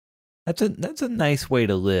 That's a nice way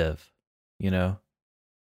to live, It's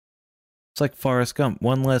like Forrest Gump.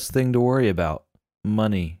 One less thing to worry about.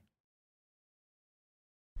 Money.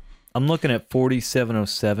 I'm looking at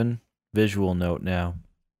 4707 visual note now.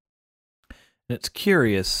 And it's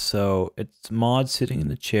curious. So it's Maud sitting in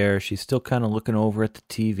the chair. She's still kind of looking over at the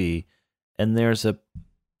TV. And there's a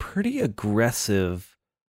pretty aggressive,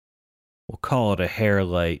 we'll call it a hair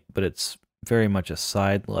light, but it's very much a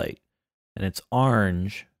side light. And it's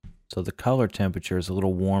orange. So the color temperature is a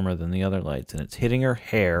little warmer than the other lights. And it's hitting her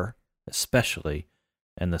hair, especially,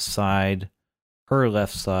 and the side, her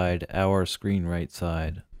left side, our screen right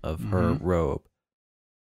side of her robe.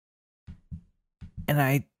 And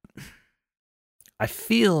I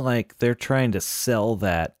feel like they're trying to sell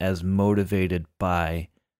that as motivated by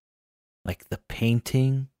like the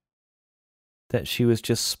painting that she was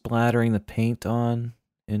just splattering the paint on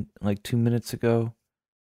in like 2 minutes ago,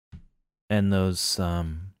 and those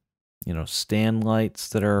stand lights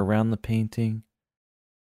that are around the painting.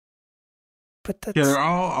 But that's... Yeah, there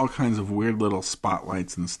are all kinds of weird little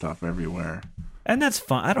spotlights and stuff everywhere. And that's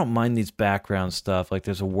fine. I don't mind these background stuff. Like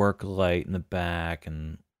there's a work light in the back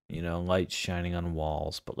and, lights shining on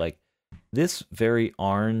walls. But like this very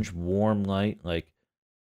orange, warm light, like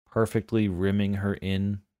perfectly rimming her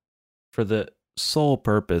in for the sole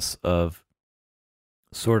purpose of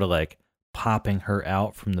sort of like popping her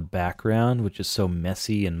out from the background, which is so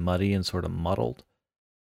messy and muddy and sort of muddled.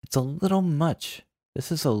 It's a little much.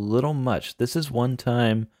 This is a little much. This is one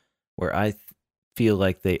time where I feel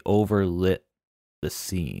like they overlit the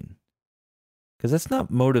scene. Because it's not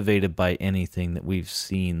motivated by anything that we've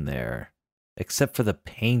seen there, except for the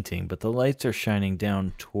painting, but the lights are shining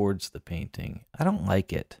down towards the painting. I don't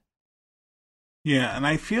like it. Yeah, and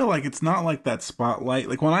I feel like it's not like that spotlight.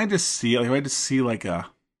 Like when I just see, if I just see like a,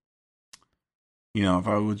 if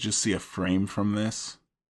I would just see a frame from this,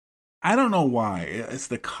 I don't know why. It's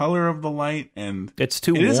the color of the light, and it's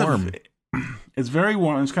too warm. It's very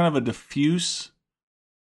warm. It's kind of a diffuse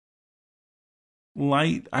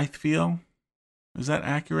light, I feel. Is that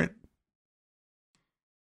accurate?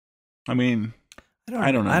 I mean,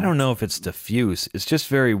 I don't know. I don't know if it's diffuse. It's just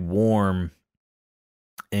very warm,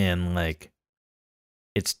 and like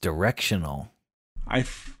it's directional.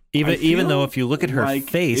 Even though if you look at her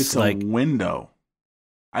face, it's like a window.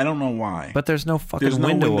 I don't know why. But there's no fucking window.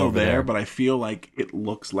 There's no window over there. But I feel like it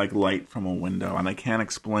looks like light from a window, and I can't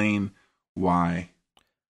explain why.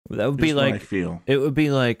 That would be like, what I feel. It would be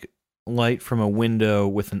like light from a window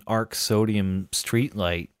with an arc sodium street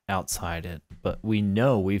light outside it. But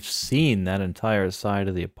we've seen that entire side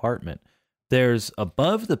of the apartment. There's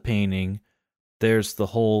above the painting, there's the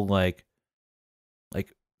whole like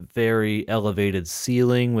very elevated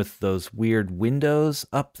ceiling with those weird windows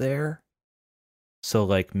up there. So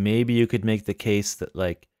like maybe you could make the case that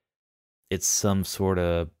like it's some sort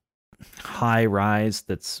of high rise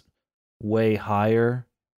that's way higher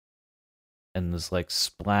and is like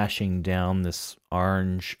splashing down this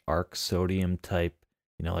orange arc sodium type,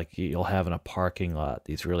 like you'll have in a parking lot,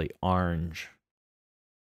 these really orange,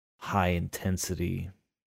 high intensity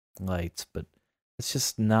lights, but it's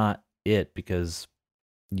just not it, because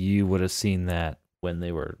you would have seen that when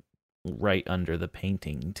they were right under the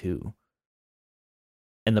painting too.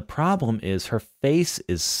 And the problem is her face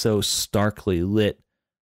is so starkly lit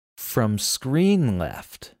from screen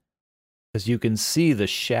left, because you can see the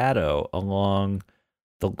shadow along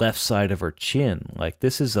the left side of her chin. Like,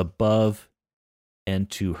 this is above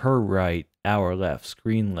and to her right, our left,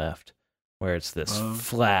 screen left, where it's this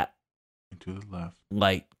flat to the left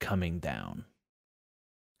light coming down.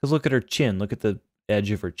 Because look at her chin. Look at the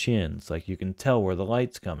edge of her chin. It's like you can tell where the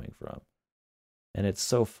light's coming from. And it's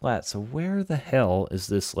so flat. So where the hell is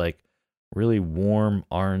this like really warm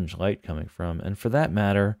orange light coming from? And for that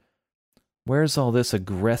matter, where's all this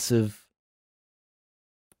aggressive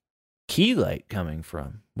key light coming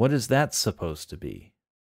from? What is that supposed to be?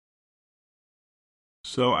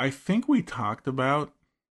 So I think we talked about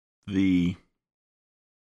again,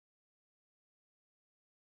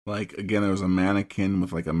 there was a mannequin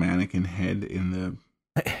with like a mannequin head in the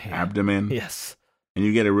abdomen. Yes. And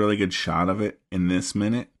you get a really good shot of it in this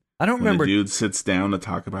minute. I don't remember. The dude sits down to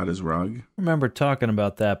talk about his rug. I remember talking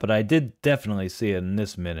about that, but I did definitely see it in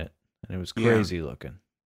this minute, and it was crazy looking.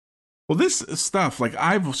 Well, this stuff, like,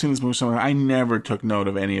 I've seen this movie somewhere. I never took note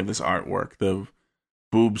of any of this artwork. The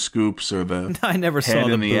boob scoops or the I never head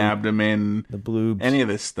saw in the abdomen. The bloobs. Any of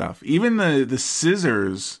this stuff. Even the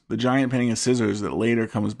scissors, the giant painting of scissors that later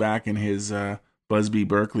comes back in his Busby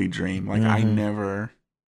Berkeley dream. Like, I never...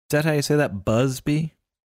 Is that how you say that? Busby?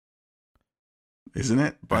 Isn't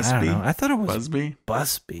it? Busby? I don't know. I thought it was Busby,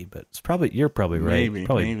 but it's probably, you're probably right. Maybe,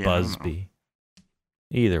 probably Busby.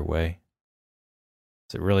 Either way.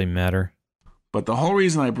 Does it really matter? But the whole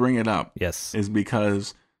reason I bring it up is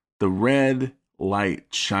because the red light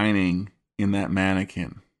shining in that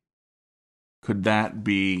mannequin, could that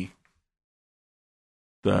be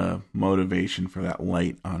the motivation for that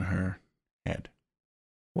light on her head?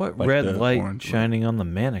 What red light shining on the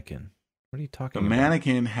mannequin? What are you talking about? The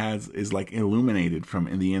mannequin is like illuminated from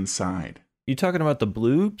in the inside. You talking about the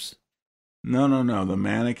bloobs? No. The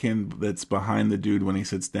mannequin that's behind the dude when he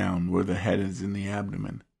sits down, where the head is in the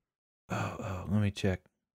abdomen. Oh, let me check.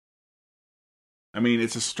 I mean,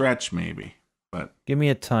 it's a stretch maybe, but... Give me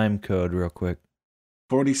a time code real quick.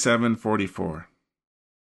 4744.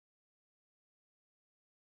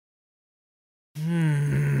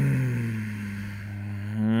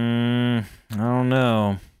 I don't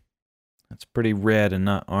know. That's pretty red and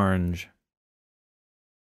not orange.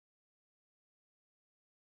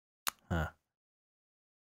 Huh.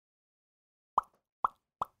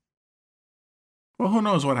 Well, who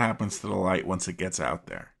knows what happens to the light once it gets out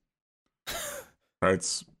there?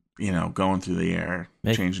 Starts, going through the air,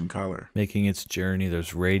 changing color. Making its journey.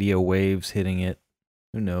 There's radio waves hitting it.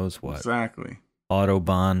 Who knows what? Exactly.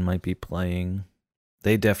 Autobahn might be playing.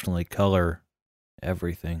 They definitely color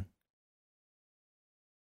everything.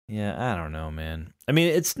 Yeah, I don't know, man. I mean,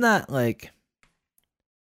 it's not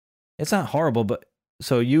horrible, but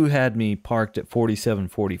so you had me parked at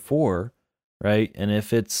 4744, right? And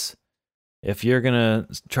if you're going to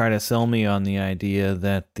try to sell me on the idea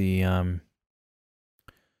that the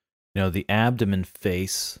abdomen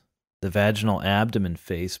face, the vaginal abdomen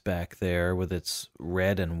face back there with its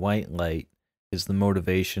red and white light is the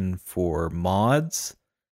motivation for Maud's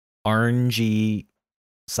orangey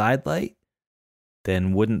side light,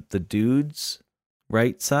 then wouldn't the dude's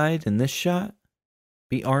right side in this shot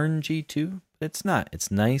be orangey too? It's not.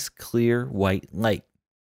 It's nice, clear, white light.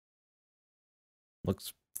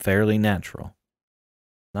 Looks fairly natural.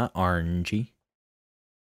 Not orangey.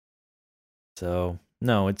 So,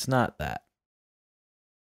 no, it's not that.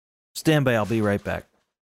 Stand by, I'll be right back.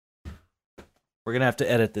 We're going to have to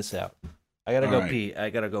edit this out. I got to go pee.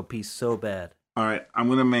 I got to go pee so bad. All right, I'm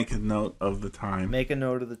going to make a note of the time. Make a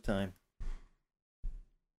note of the time.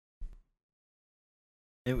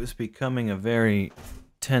 It was becoming a very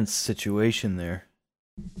tense situation there.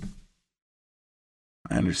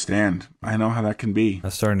 I understand. I know how that can be. I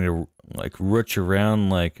was starting to rooch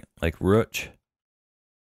around like Rooch.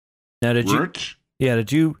 Now Rooch?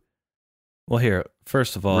 Did you? Well, here,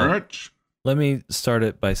 first of all, Rooch? Let me start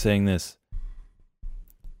it by saying this.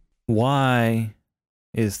 Why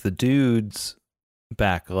is the dude's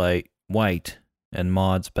backlight white and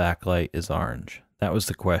Maud's backlight is orange? That was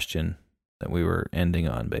the question that we were ending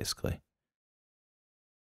on, basically.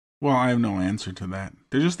 Well, I have no answer to that.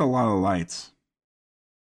 There's just a lot of lights.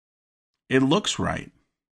 It looks right.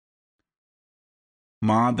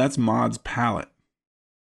 That's Maud's palette.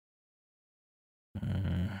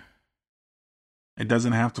 It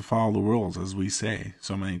doesn't have to follow the rules, as we say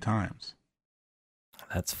so many times.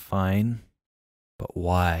 That's fine. But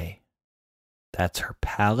why? That's her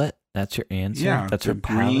palette? That's your answer? Yeah, that's the her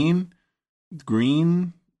palette?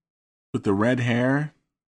 green with the red hair,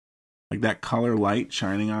 like that color light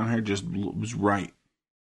shining on her just was right.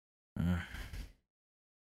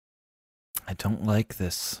 I don't like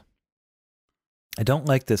this. I don't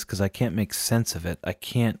like this because I can't make sense of it. I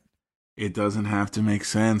can't. It doesn't have to make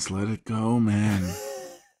sense. Let it go, man.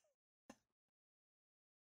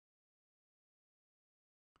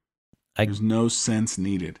 There's no sense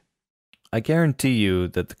needed. I guarantee you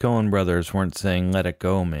that the Coen brothers weren't saying, let it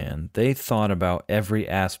go, man. They thought about every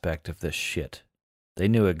aspect of this shit. They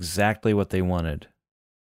knew exactly what they wanted.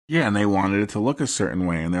 Yeah, and they wanted it to look a certain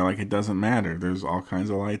way, and they're like, it doesn't matter. There's all kinds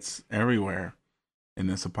of lights everywhere in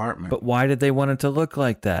this apartment. But why did they want it to look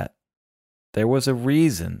like that? There was a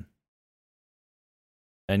reason.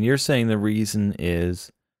 And you're saying the reason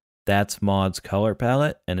is that's Maud's color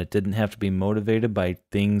palette, and it didn't have to be motivated by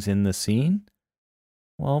things in the scene?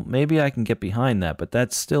 Well, maybe I can get behind that, but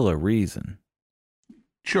that's still a reason.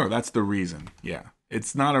 Sure, that's the reason. Yeah.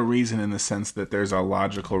 It's not a reason in the sense that there's a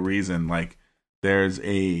logical reason. Like there's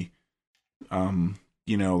a,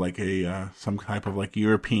 like a, some type of like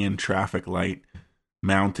European traffic light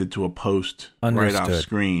mounted to a post right off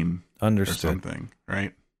screen. Understood. Or something,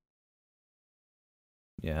 right?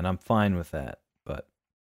 Yeah, and I'm fine with that. But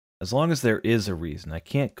as long as there is a reason, I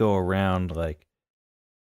can't go around like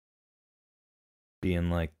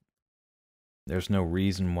being like, there's no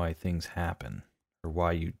reason why things happen or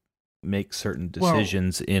why you make certain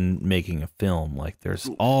decisions in making a film. Like there's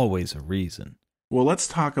always a reason. Well, let's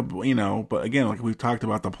talk about, but again, like we've talked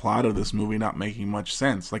about the plot of this movie not making much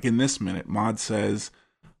sense. Like in this minute, Maud says,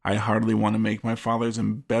 I hardly want to make my father's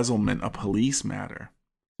embezzlement a police matter.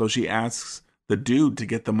 So she asks the dude to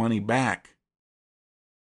get the money back.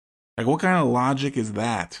 Like what kind of logic is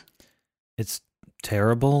that? It's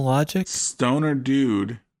terrible logic. Stoner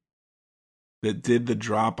dude that did the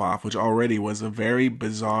drop off, which already was a very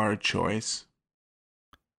bizarre choice.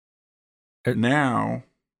 Now,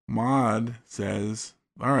 Maud says,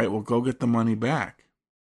 all right, well, go get the money back.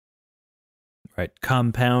 Right.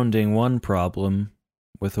 Compounding one problem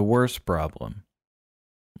with a worse problem.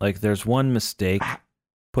 Like there's one mistake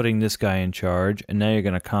putting this guy in charge, and now you're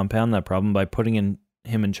going to compound that problem by putting him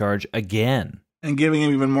in charge again. And giving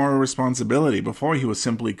him even more responsibility. Before he was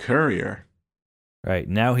simply courier. Right.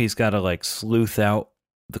 Now he's got to like sleuth out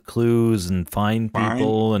the clues and find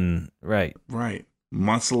people and right.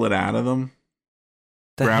 Muscle it out of them.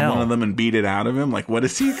 The grab hell? One of them and beat it out of him. Like, what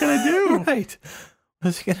is he going to do? Right.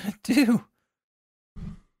 What's he going to do?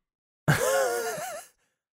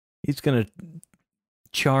 He's going to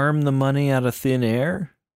charm the money out of thin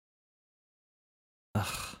air?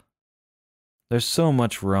 Ugh. There's so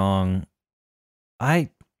much wrong.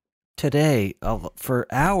 For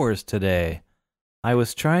hours today, I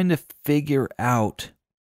was trying to figure out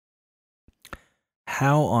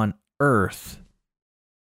how on earth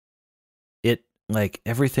it, like,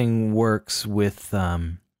 everything works with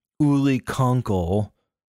Uli Kunkel,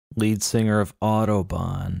 lead singer of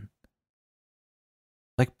Autobahn,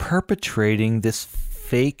 like perpetrating this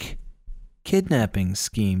fake kidnapping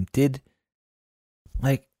scheme.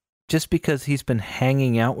 Just because he's been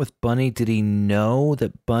hanging out with Bunny, did he know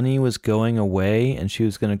that Bunny was going away and she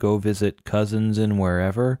was going to go visit cousins and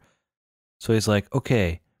wherever? So he's like,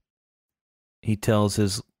 okay. He tells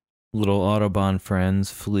his little Autobahn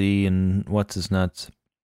friends, Flea and what's-his-nuts,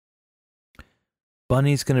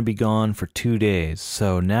 Bunny's going to be gone for 2 days,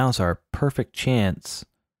 so now's our perfect chance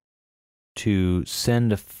to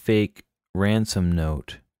send a fake ransom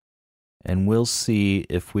note. And we'll see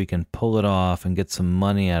if we can pull it off and get some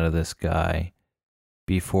money out of this guy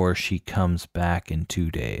before she comes back in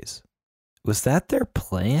 2 days. Was that their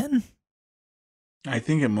plan? I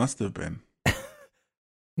think it must have been.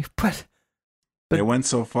 But they went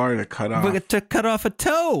so far to cut off. To cut off a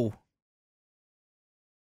toe.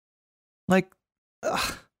 Like,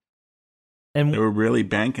 ugh. And they were really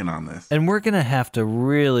banking on this. And we're going to have to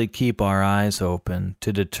really keep our eyes open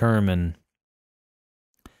to determine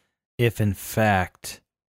if in fact,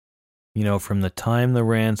 from the time the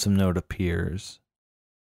ransom note appears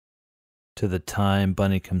to the time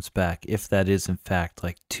Bunny comes back, if that is in fact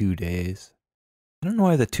like 2 days. I don't know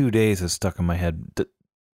why the 2 days is stuck in my head.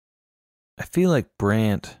 I feel like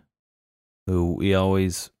Brandt, who we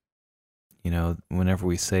always, whenever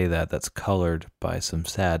we say that, that's colored by some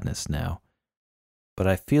sadness now. But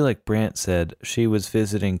I feel like Brandt said she was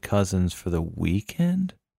visiting cousins for the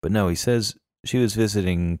weekend. But no, he says she was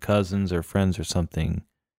visiting cousins or friends or something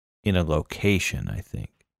in a location, I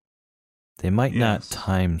think. They might not Yes.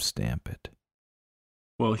 timestamp it.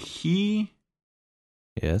 Well,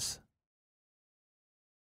 Yes?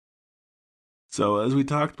 so as we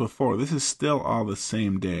talked before, this is still all the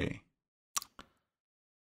same day.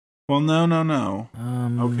 Well, no.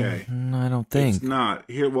 Okay. I don't think. It's not.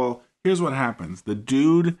 Here's what happens. The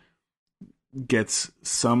dude gets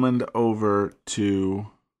summoned over to...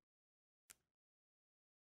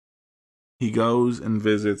 He goes and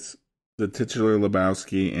visits the titular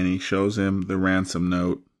Lebowski, and he shows him the ransom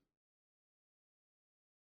note.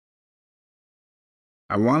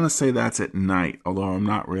 I want to say that's at night, although I'm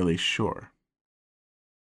not really sure.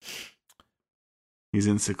 He's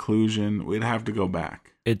in seclusion. We'd have to go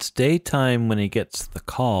back. It's daytime when he gets the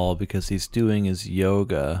call because he's doing his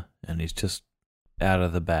yoga and he's just out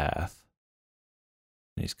of the bath.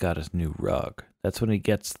 And he's got his new rug. That's when he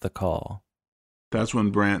gets the call. That's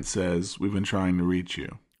when Brandt says, "We've been trying to reach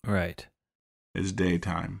you." Right. It's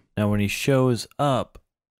daytime. Now, when he shows up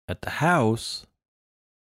at the house,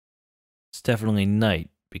 it's definitely night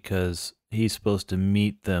because he's supposed to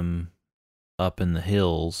meet them up in the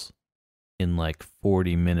hills in like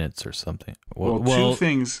 40 minutes or something. Well, two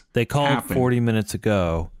things they called happen. 40 minutes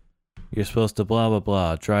ago. You're supposed to blah, blah,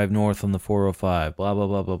 blah, drive north on the 405, blah, blah,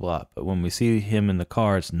 blah, blah, blah. But when we see him in the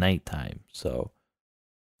car, it's nighttime. So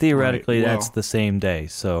theoretically, Right, well- that's the same day.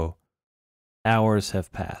 So hours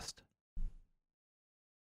have passed.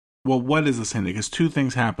 Well, what is the same day? Because two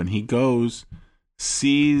things happen. He goes,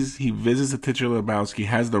 he visits the titular Lebowski,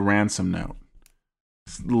 has the ransom note,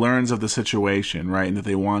 learns of the situation, right, and that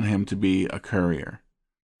they want him to be a courier,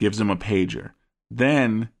 gives him a pager.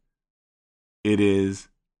 Then it is,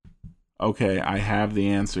 okay, I have the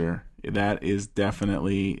answer. That is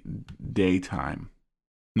definitely daytime.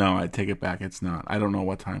 No, I take it back. It's not. I don't know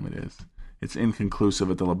what time it is. It's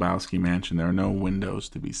inconclusive at the Lebowski mansion. There are no windows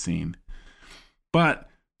to be seen. But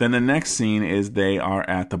then the next scene is they are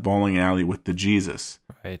at the bowling alley with the Jesus,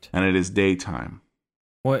 Right. and it is daytime.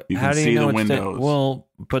 What? You How can do see you know the it's day- windows. Well,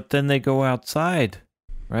 but then they go outside,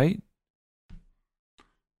 right?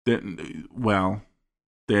 Well,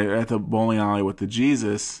 they're at the bowling alley with the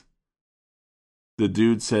Jesus. The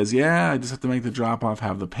dude says, "Yeah, I just have to make the drop off,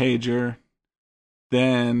 have the pager."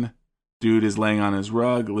 Then dude is laying on his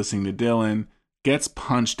rug listening to Dylan, gets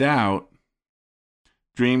punched out,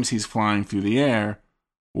 dreams he's flying through the air,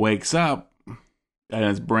 wakes up, and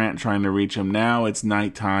it's Brandt trying to reach him. Now it's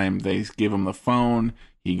nighttime. They give him the phone.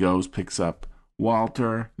 He goes, picks up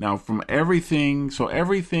Walter. Now from everything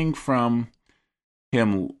from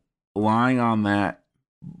him lying on that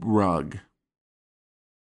rug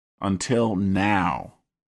until now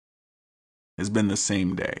has been the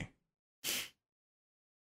same day.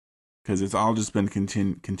 Because it's all just been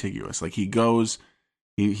contiguous. Like he goes,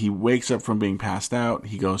 he wakes up from being passed out.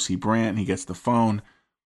 He goes see Brandt. He gets the phone,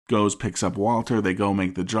 goes, picks up Walter. They go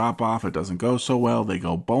make the drop off. It doesn't go so well. They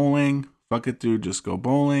go bowling. Fuck it, dude. Just go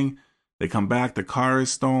bowling. They come back. The car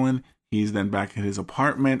is stolen. He's then back at his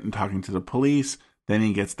apartment and talking to the police. Then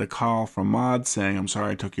he gets the call from Maud saying, "I'm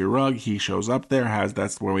sorry I took your rug." He shows up there,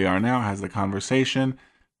 that's where we are now, has the conversation.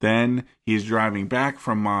 Then he's driving back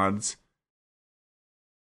from Maud's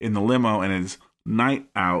in the limo, and it's night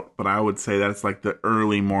out, but I would say that's like the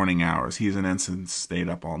early morning hours. He's in essence stayed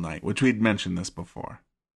up all night, which we'd mentioned this before,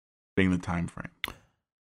 being the time frame.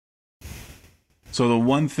 So the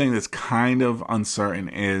one thing that's kind of uncertain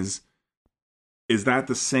is that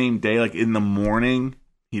the same day, like in the morning,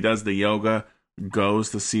 he does the yoga, goes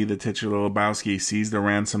to see the titular Lebowski, sees the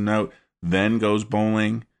ransom note, then goes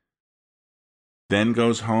bowling, then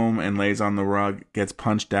goes home and lays on the rug, gets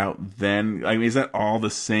punched out, then, I mean, is that all the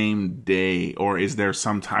same day? Or is there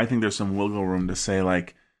I think there's some wiggle room to say,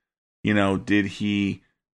 like, you know, did he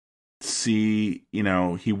see, you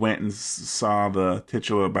know, he went and saw the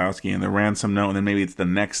titular Lebowski and the ransom note, and then maybe it's the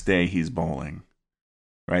next day he's bowling,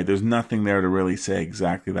 right? There's nothing there to really say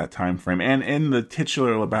exactly that time frame. And in the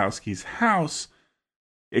titular Lebowski's house,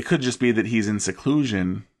 it could just be that he's in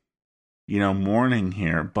seclusion, you know, mourning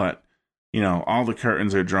here, but you know, all the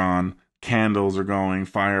curtains are drawn, candles are going,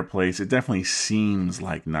 fireplace. It definitely seems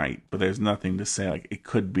like night, but there's nothing to say. Like, it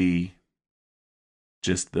could be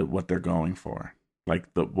just what they're going for, like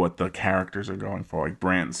what the characters are going for. Like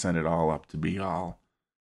Brandt set it all up to be all,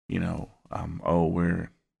 you know, oh, we're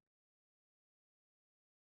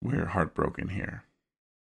heartbroken here.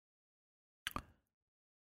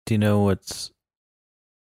 Do you know what's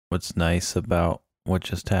nice about what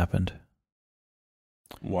just happened?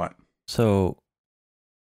 What? So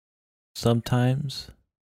sometimes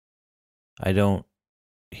I don't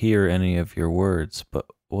hear any of your words, but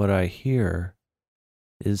what I hear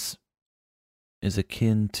is is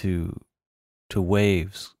akin to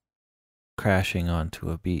waves crashing onto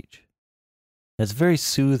a beach. It's very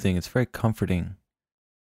soothing, it's very comforting,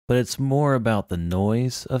 but it's more about the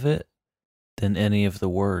noise of it than any of the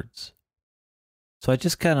words. So I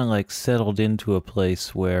just kind of like settled into a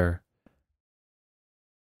place where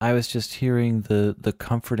I was just hearing the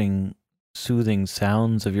comforting, soothing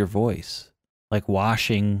sounds of your voice, like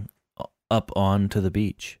washing up onto the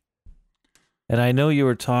beach. And I know you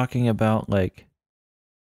were talking about like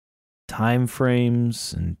time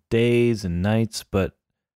frames and days and nights, but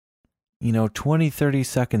 20, 30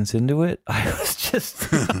 seconds into it, I was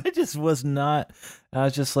just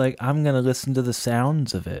like, I'm going to listen to the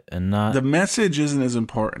sounds of it and not. The message isn't as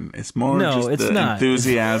important. It's more it's the not.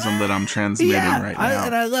 Enthusiasm that I'm transmitting right now.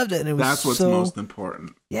 And I loved it. And it was That's what's most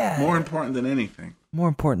important. Yeah. More important than anything. More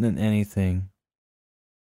important than anything.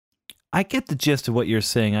 I get the gist of what you're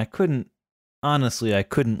saying. I couldn't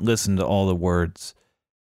listen to all the words.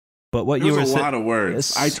 But what you were saying, a lot of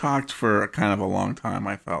words. I talked for kind of a long time,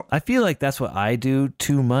 I felt. I feel like that's what I do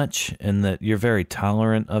too much, and that you're very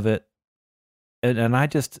tolerant of it. And I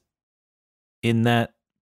just, in that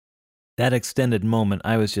extended moment,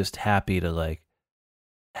 I was just happy to like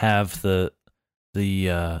have the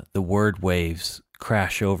word waves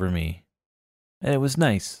crash over me. And it was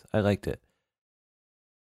nice. I liked it.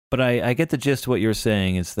 But I get the gist of what you're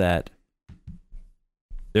saying is that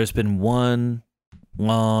there's been one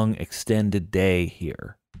long extended day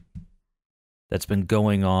here that's been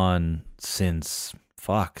going on since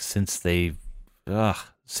he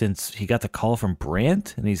got the call from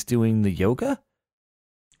Brandt and he's doing the yoga.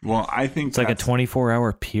 Well, I think it's like a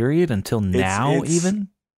 24-hour period until now. Even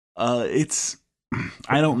I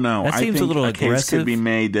don't know. That seems I think a little aggressive. Case could be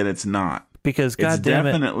made that it's not, because it's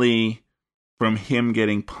definitely from him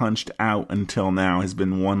getting punched out until now has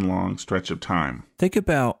been one long stretch of time. Think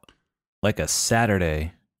about like a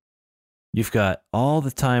Saturday. You've got all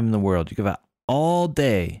the time in the world. You've got all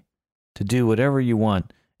day to do whatever you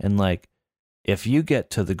want. And like, if you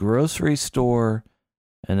get to the grocery store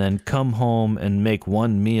and then come home and make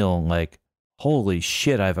one meal, like, holy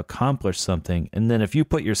shit, I've accomplished something. And then if you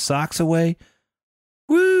put your socks away,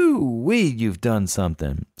 woo-wee, you've done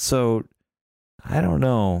something. So, I don't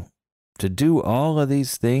know. To do all of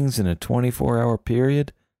these things in a 24-hour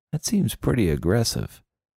period, that seems pretty aggressive.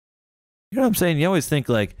 You know what I'm saying? You always think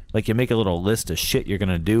like you make a little list of shit you're going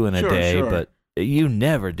to do in a day, but you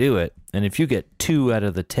never do it. And if you get 2 out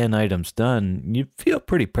of the 10 items done, you feel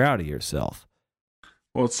pretty proud of yourself.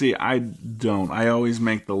 Well, see, I don't. I always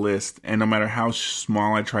make the list, and no matter how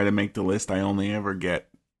small I try to make the list, I only ever get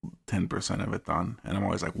 10% of it done. And I'm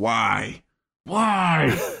always like, why?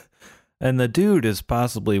 Why? And the dude is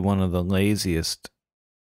possibly one of the laziest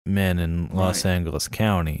men in Los Angeles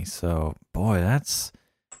County. So, boy,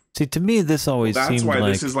 see, to me, this always seemed like... That's why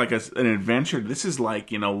this is like an adventure. This is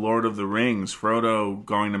like, Lord of the Rings, Frodo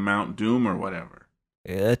going to Mount Doom or whatever.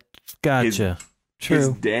 Gotcha. True. His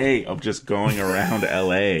day of just going around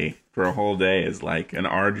L.A. for a whole day is like an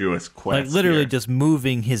arduous quest. Like literally just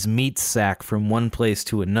moving his meat sack from one place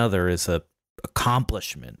to another is a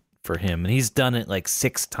accomplishment for him. And he's done it like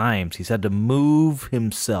 6 times. He's had to move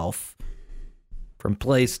himself from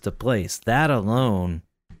place to place. That alone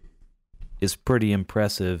is pretty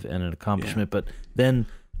impressive and an accomplishment. Yeah. But then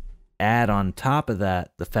add on top of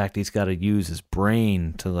that the fact he's got to use his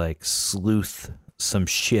brain to like sleuth some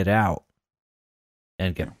shit out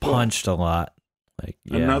and get punched a lot. Like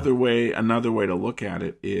another way to look at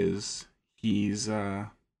it is he's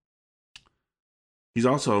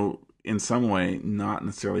also in some way not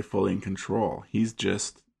necessarily fully in control. He's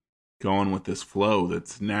just going with this flow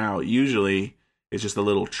that's now usually it's just a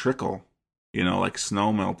little trickle. Like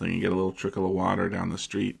snow melting, you get a little trickle of water down the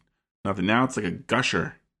street. Nothing. Now it's like a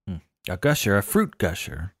gusher. A gusher, a fruit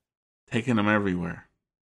gusher. Taking them everywhere.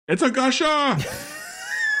 It's a gusher!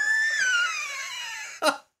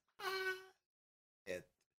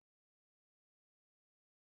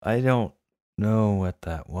 I don't know what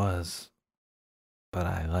that was, but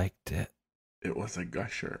I liked it. It was a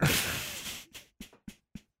gusher.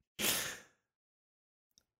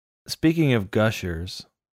 Speaking of gushers...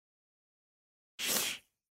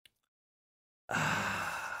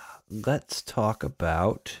 let's talk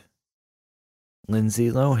about Lindsay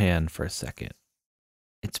Lohan for a second.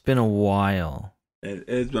 It's been a while.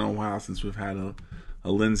 It's been a while since we've had a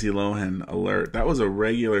Lindsay Lohan alert. That was a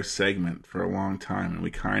regular segment for a long time, and we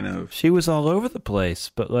kind of... She was all over the place,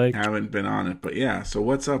 but like... haven't been on it, but yeah. So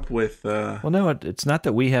what's up with... Well, no, it's not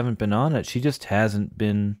that we haven't been on it. She just hasn't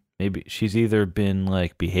been... Maybe she's either been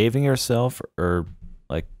like behaving herself or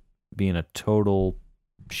like being a total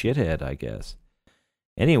shithead, I guess.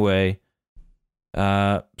 Anyway,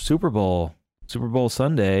 Super Bowl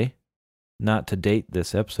Sunday, not to date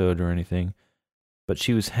this episode or anything, but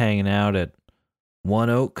she was hanging out at One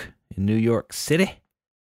Oak in New York City,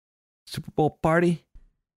 Super Bowl party,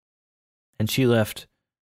 and she left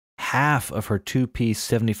half of her two-piece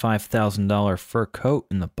 $75,000 fur coat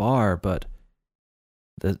in the bar, but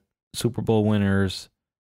the Super Bowl winner's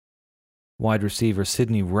wide receiver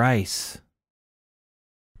Sidney Rice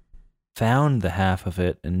found the half of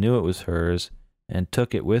it and knew it was hers and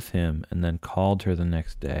took it with him and then called her the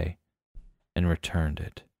next day and returned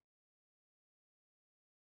it.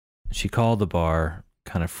 She called the bar,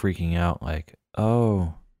 kind of freaking out, like,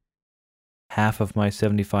 oh, half of my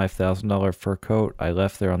 $75,000 fur coat I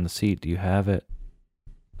left there on the seat. Do you have it?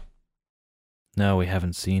 No, we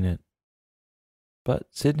haven't seen it. But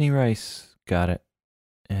Sidney Rice got it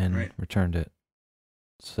and returned it.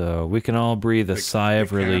 So we can all breathe a sigh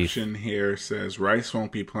of relief. The caption here says, Rice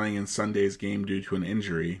won't be playing in Sunday's game due to an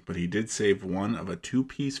injury, but he did save one of a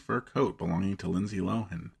two-piece fur coat belonging to Lindsay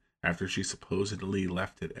Lohan after she supposedly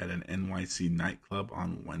left it at an NYC nightclub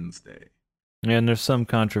on Wednesday. And there's some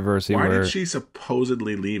controversy. Why did she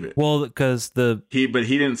supposedly leave it? Well, because but he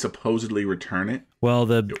didn't supposedly return it. Well,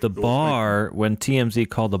 the bar, when TMZ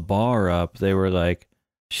called the bar up, they were like,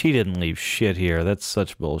 she didn't leave shit here. That's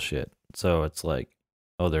such bullshit. So it's like,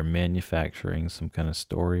 oh, they're manufacturing some kind of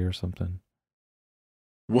story or something.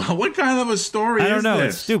 Well, what kind of a story is this? I don't know.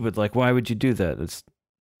 It's stupid. Like, why would you do that? It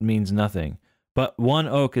means nothing. But One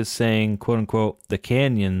Oak is saying, quote unquote, the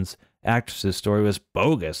Canyons actress's story was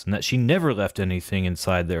bogus and that she never left anything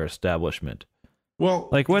inside their establishment. Well,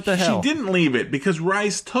 like, what the hell? She didn't leave it because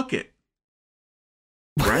Rice took it.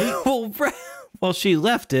 Right? Well, she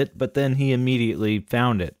left it, but then he immediately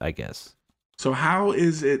found it, I guess. So how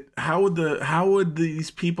would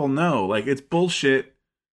these people know? Like, it's bullshit.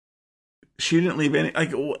 She didn't leave any,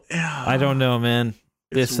 like, I don't know, man.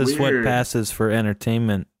 This is what passes for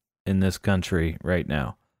entertainment in this country right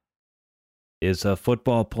now. Is a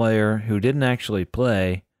football player who didn't actually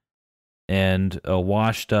play and a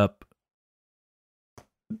washed up,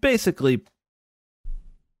 basically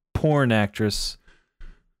porn actress.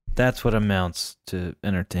 That's what amounts to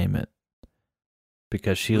entertainment.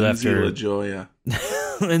 Because she left her... Lindsay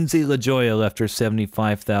LaJoya left her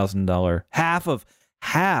 $75,000, half of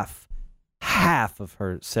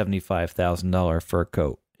her $75,000 fur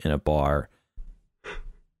coat in a bar,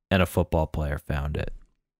 and a football player found it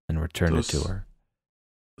and returned it to her.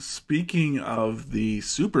 Speaking of the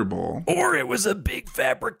Super Bowl... Or it was a big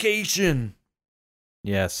fabrication.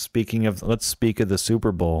 Yes, let's speak of the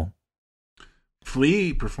Super Bowl.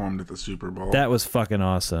 Flea performed at the Super Bowl. That was fucking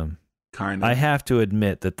awesome. Kind of. I have to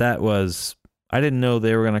admit that was... I didn't know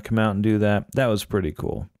they were going to come out and do that. That was pretty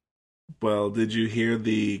cool. Well, did you hear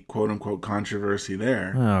the quote-unquote controversy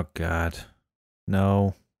there? Oh, God.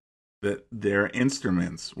 No. That their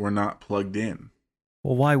instruments were not plugged in.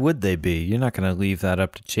 Well, why would they be? You're not going to leave that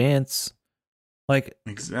up to chance. Like...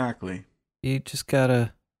 Exactly. You just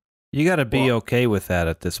gotta... You gotta be okay with that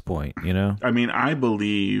at this point, you know? I mean, I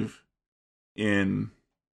believe in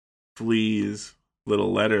Flea's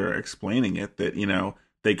little letter explaining it that, you know,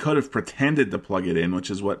 they could have pretended to plug it in, which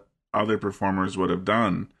is what other performers would have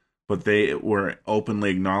done, but they were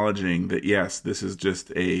openly acknowledging that, yes, this is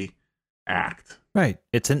just a act. Right.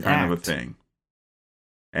 It's an kind of a thing.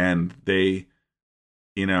 And they,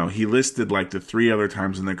 you know, he listed like the 3 other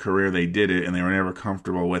times in their career they did it and they were never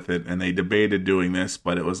comfortable with it, and they debated doing this,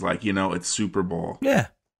 but it was like, you know, it's Super Bowl. Yeah.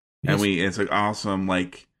 And it's like awesome,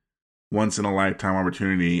 like once in a lifetime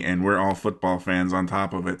opportunity, and we're all football fans on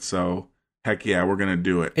top of it, so heck yeah, we're gonna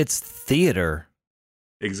do it. It's theater.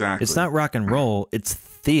 Exactly. It's not rock and roll, it's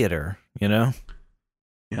theater, you know?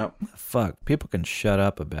 Yep. Fuck, people can shut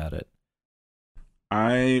up about it.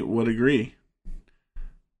 I would agree.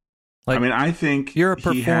 Like, I mean, I think you're a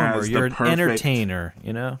performer, you're an entertainer,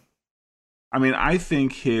 you know? I mean, I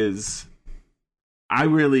think I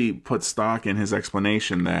really put stock in his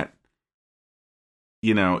explanation that,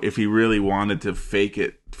 you know, if he really wanted to fake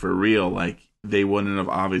it for real, like, they wouldn't have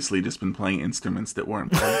obviously just been playing instruments that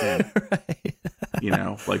weren't plugged in. Right. You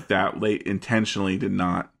know, like that, they intentionally did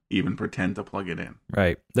not even pretend to plug it in.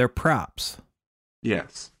 Right. They're props.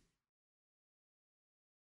 Yes.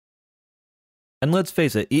 And let's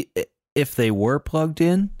face it, if they were plugged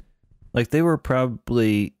in, like, they were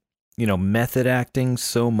probably, you know, method acting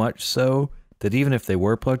so much so that even if they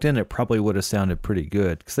were plugged in, it probably would have sounded pretty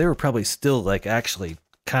good, because they were probably still, like, actually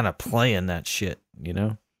kind of playing that shit, you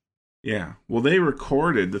know? Yeah. Well, they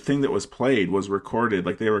recorded, the thing that was played was recorded,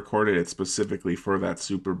 like, they recorded it specifically for that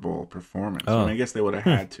Super Bowl performance. Oh. I mean, I guess they would have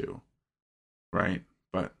had to, right?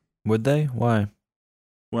 But would they? Why?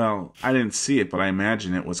 Well, I didn't see it, but I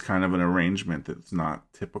imagine it was kind of an arrangement that's not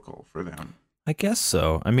typical for them. I guess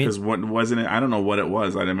so. I mean, because what wasn't it? I don't know what it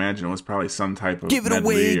was. I'd imagine it was probably some type of give it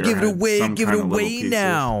away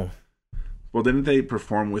now. Well, didn't they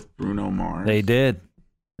perform with Bruno Mars? They did.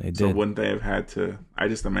 So wouldn't they have had to? I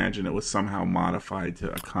just imagine it was somehow modified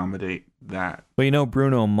to accommodate that. Well, you know,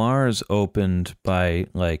 Bruno Mars opened by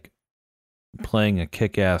like playing a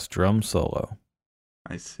kick-ass drum solo.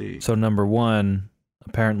 I see. So number one,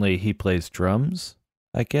 apparently he plays drums,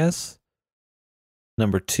 I guess.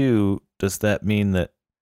 Number two, does that mean that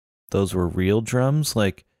those were real drums?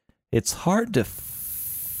 Like, it's hard to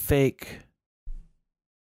fake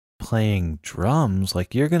playing drums.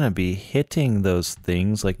 Like, you're going to be hitting those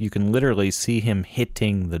things. Like, you can literally see him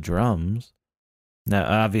hitting the drums. Now,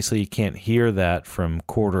 obviously, you can't hear that from a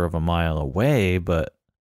quarter of a mile away, but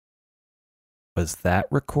was that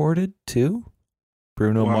recorded too?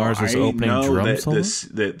 Bruno Mars' opening drum solo?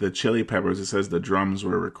 The Chili Peppers, it says the drums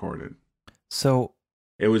were recorded. So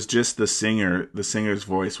it was just the singer. The singer's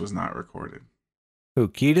voice was not recorded. Who,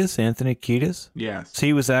 Kiedis? Anthony Kiedis? Yes. So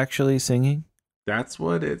he was actually singing? That's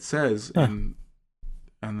what it says on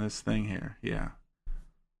this thing here. Yeah.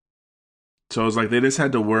 So it was like they just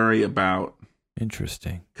had to worry about...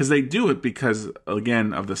 Interesting. Because they do it because,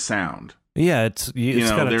 again, of the sound. Yeah, it's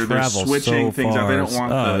got to travel switching so things far. out. They don't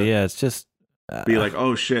want it's just... be like,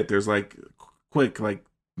 oh shit, there's like, quick, like,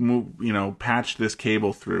 move, patch this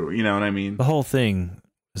cable through. You know what I mean? The whole thing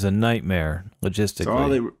is a nightmare, logistically. So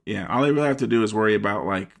all they really have to do is worry about,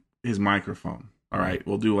 like, his microphone. All right,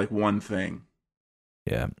 we'll do, like, one thing.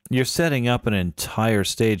 Yeah. You're setting up an entire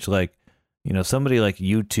stage, like, somebody like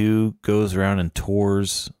U2 goes around and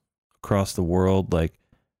tours across the world, like,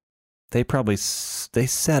 they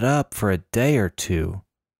set up for a day or two.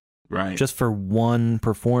 Right. Just for one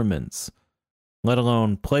performance. Let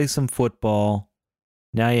alone play some football.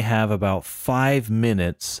 Now you have about 5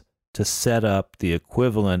 minutes to set up the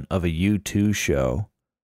equivalent of a U2 show.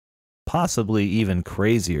 Possibly even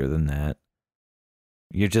crazier than that.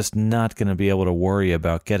 You're just not going to be able to worry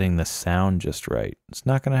about getting the sound just right. It's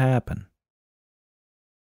not going to happen.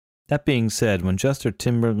 That being said, when Justin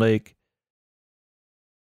Timberlake,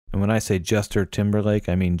 and when I say Justin Timberlake,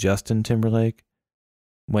 I mean Justin Timberlake,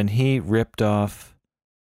 when he ripped off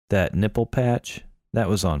that nipple patch, that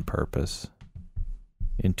was on purpose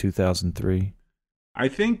in 2003. I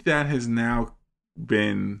think that has now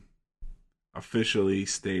been officially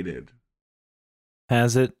stated.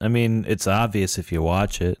 Has it? I mean, it's obvious if you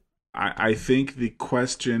watch it. I think the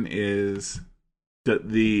question is that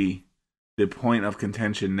the point of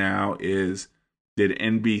contention now is, did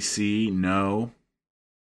NBC know,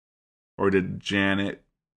 or did Janet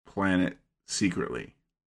plan it secretly,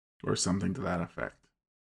 or something to that effect?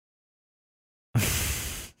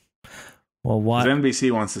 Well, why?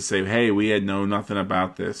 NBC wants to say, "Hey, we had nothing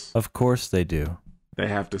about this." Of course they do. They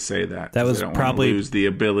have to say that. That was they don't probably want to lose the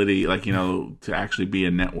ability, to actually be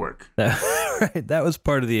a network. Right. That was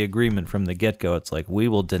part of the agreement from the get-go. It's like, we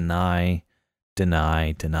will deny. But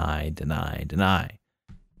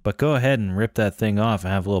go ahead and rip that thing off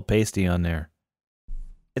and have a little pasty on there.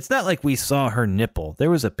 It's not like we saw her nipple. There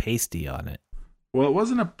was a pasty on it. Well, it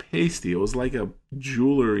wasn't a pasty. It was like a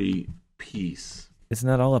jewelry piece. Isn't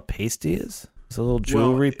that all a pasty is? It's a little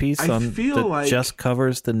jewelry piece that just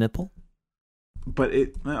covers the nipple? But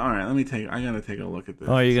all right, I gotta take a look at this.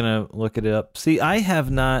 Oh, you're gonna look it up? See, I have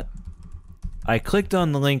not. I clicked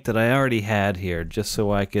on the link that I already had here just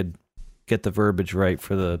so I could get the verbiage right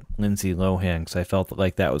for the Lindsay Lohan, because I felt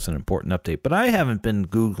like that was an important update. But I haven't been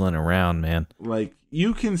Googling around, man. Like,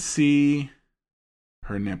 you can see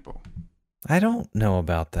her nipple. I don't know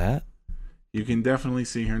about that. You can definitely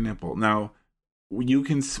see her nipple. Now, you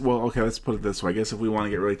can... Well, okay, let's put it this way. I guess if we want to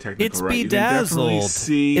get really technical, it's right? bedazzled.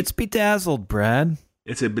 It's bedazzled, Brad.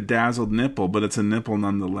 It's a bedazzled nipple, but it's a nipple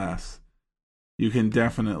nonetheless. You can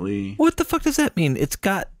definitely... What the fuck does that mean? It's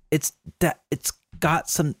got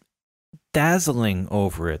some dazzling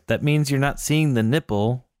over it. That means you're not seeing the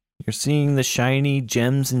nipple. You're seeing the shiny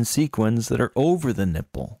gems and sequins that are over the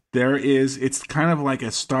nipple. It's kind of like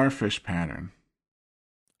a starfish pattern.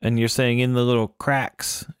 And you're saying in the little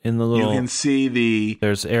cracks, you can see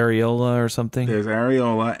there's areola or something? There's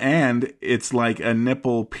areola, and it's like a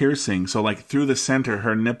nipple piercing. So like through the center,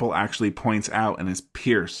 her nipple actually points out and is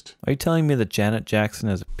pierced. Are you telling me that Janet Jackson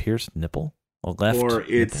has a pierced nipple? A left Or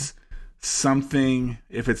it's nipple? Something,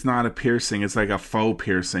 if it's not a piercing, it's like a faux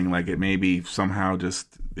piercing, like it maybe somehow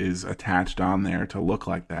just is attached on there to look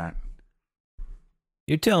like that.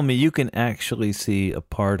 You're telling me you can actually see a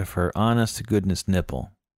part of her honest-to-goodness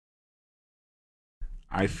nipple?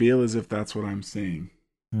 I feel as if that's what I'm seeing.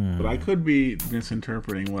 But I could be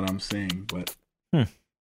misinterpreting what I'm seeing. But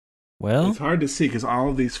Well, it's hard to see because all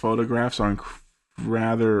of these photographs are in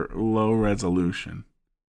rather low resolution.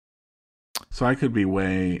 So I could be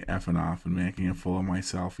way effing off and making a fool of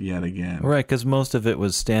myself yet again. right, because most of it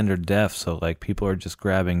was standard def, so like people are just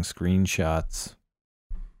grabbing screenshots.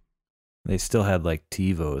 They still had like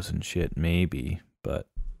TiVos and shit, maybe, but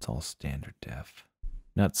it's all standard def.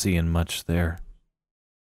 Not seeing much there.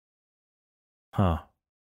 Huh.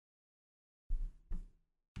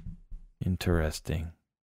 Interesting.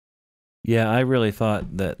 Yeah, I really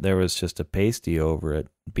thought that there was just a pasty over it,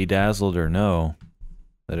 bedazzled or no,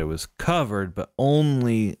 that it was covered, but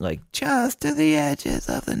only like just to the edges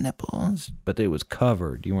of the nipples. But it was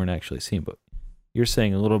covered. You weren't actually seeing, but you're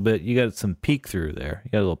saying a little bit, you got some peek through there.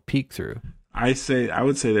 You got a little peek through. I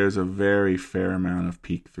would say there's a very fair amount of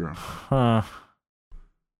peek through. Huh.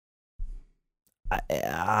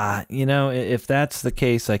 If that's the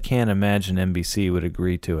case, I can't imagine NBC would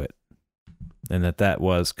agree to it. And that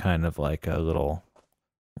was kind of like a little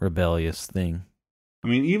rebellious thing. I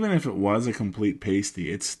mean, even if it was a complete pasty,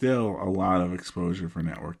 it's still a lot of exposure for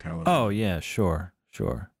network television. Oh, yeah, sure.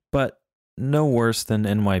 But no worse than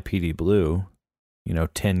NYPD Blue,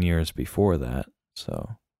 10 years before that,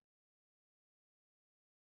 so.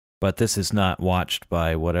 But this is not watched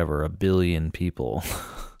by whatever, 1 billion people.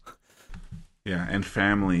 Yeah, and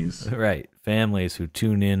families. Right, families who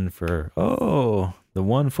tune in for, the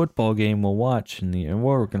one football game we'll watch, and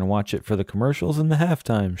we're going to watch it for the commercials and the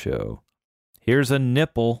halftime show. Here's a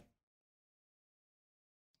nipple.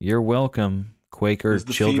 You're welcome, Quaker Does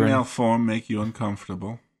the children. female form make you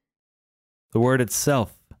uncomfortable? The word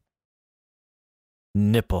itself,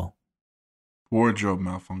 nipple. Wardrobe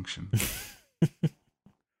malfunction.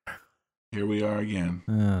 Here we are again.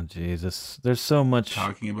 Oh, Jesus. There's so much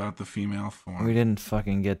Talking about the female form. we didn't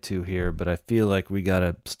fucking get to here, but I feel like we got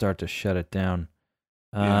to start to shut it down.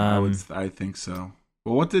 Yeah, I think so.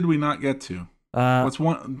 Well, what did we not get to?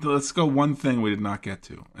 Let's go one thing we did not get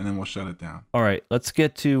to, and then we'll shut it down. All right, let's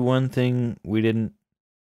get to one thing we didn't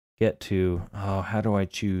get to. Oh, how do I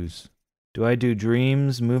choose? Do I do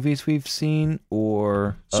dreams, movies we've seen,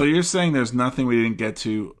 or... So you're saying there's nothing we didn't get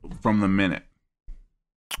to from the minute?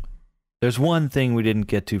 There's one thing we didn't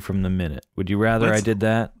get to from the minute. Would you rather I did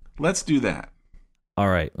that? Let's do that. All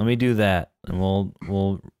right, let me do that, and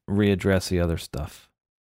we'll readdress the other stuff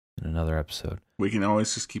in another episode. We can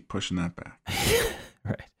always just keep pushing that back.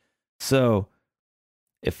 Right. So,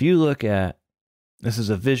 if you look at, this is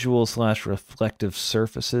a visual/reflective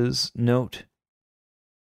surfaces note.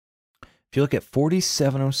 If you look at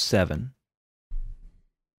 4707,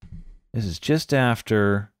 this is just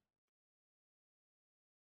after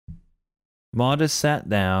Maud has sat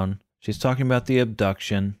down. She's talking about the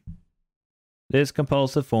abduction. This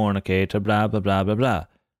compulsive fornicator, blah, blah, blah, blah, blah.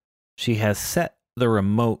 She has set the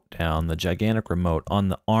remote down, the gigantic remote, on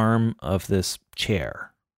the arm of this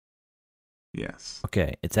chair. Yes.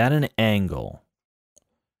 Okay, it's at an angle.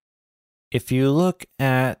 If you look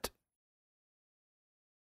at,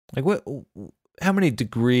 how many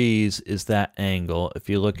degrees is that angle? If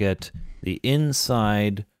you look at the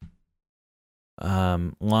inside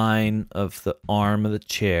line of the arm of the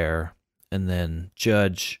chair, and then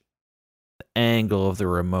judge the angle of the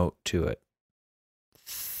remote to it.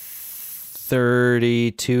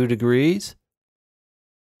 32 degrees?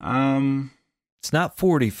 It's not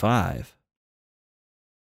 45.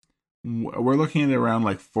 We're looking at around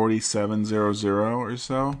like 4700 or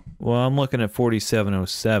so. Well, I'm looking at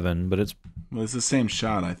 4707, but it's the same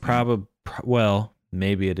shot, I think.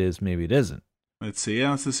 Maybe it is, maybe it isn't. Let's see.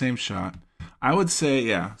 Yeah, it's the same shot. I would say,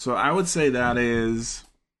 yeah. So I would say that is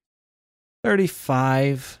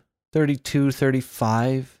 35, 32,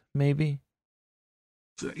 35, maybe.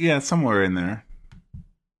 Yeah, somewhere in there.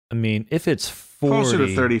 I mean, if it's 40... Closer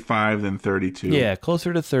to 35 than 32. Yeah,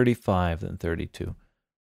 closer to 35 than 32.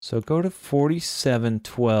 So go to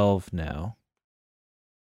 4712 now.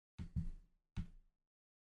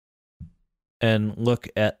 And look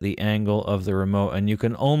at the angle of the remote, and you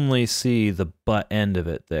can only see the butt end of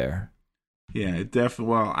it there. Yeah, it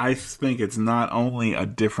definitely. Well, I think it's not only a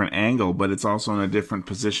different angle, but it's also in a different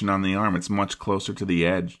position on the arm. It's much closer to the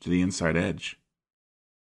edge, to the inside edge.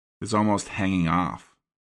 It's almost hanging off.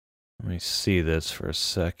 Let me see this for a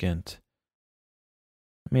second.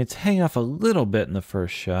 I mean, it's hanging off a little bit in the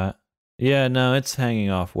first shot. Yeah, no, it's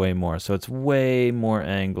hanging off way more. So it's way more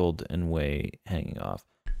angled and way hanging off.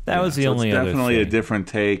 That was the only other thing. It's definitely a different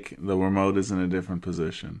take. The remote is in a different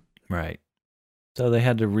position. Right. So they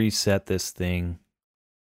had to reset this thing,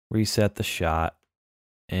 reset the shot,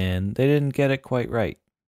 and they didn't get it quite right.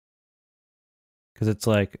 Because it's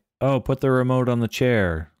like, Oh, put the remote on the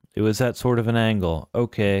chair. It was at sort of an angle.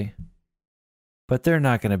 Okay. But they're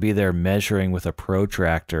not going to be there measuring with a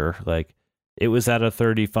protractor. Like, it was at a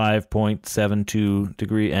 35.72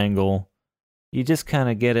 degree angle. You just kind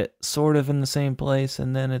of get it sort of in the same place,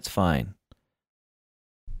 and then it's fine.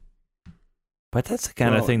 But that's the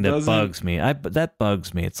kind of thing that bugs me. That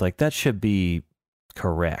bugs me. It's like, that should be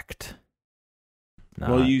correct.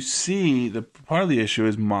 Well, you see, the part of the issue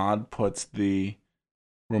is Maude puts the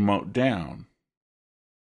remote down.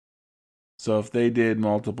 So if they did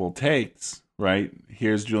multiple takes, right?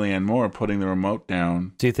 Here's Julianne Moore putting the remote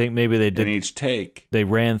down. Do you think maybe they did in each take? They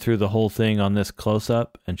ran through the whole thing on this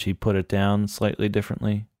close-up, and she put it down slightly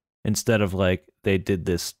differently instead of like they did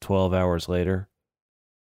this 12 hours later,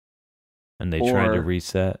 and they tried to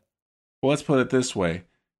reset. Well, let's put it this way.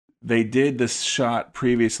 They did this shot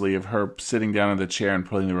previously of her sitting down in the chair and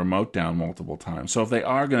putting the remote down multiple times. So if they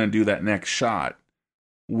are going to do that next shot,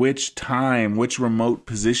 which remote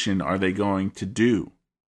position are they going to do?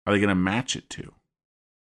 Are they going to match it to?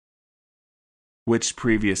 Which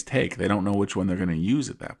previous take? They don't know which one they're going to use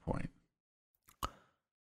at that point.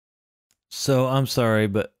 So I'm sorry,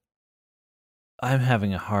 but I'm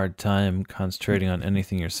having a hard time concentrating on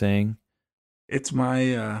anything you're saying. It's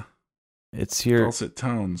my it's your dulcet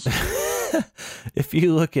tones. If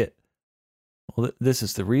you look at, well, this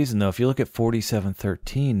is the reason though. If you look at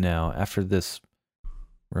 4713 now, after this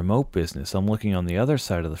remote business, I'm looking on the other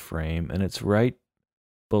side of the frame, and it's right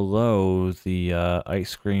below the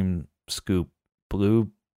ice cream scoop blue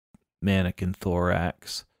mannequin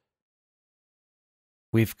thorax.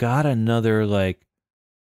 We've got another like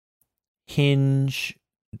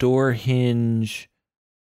door hinge /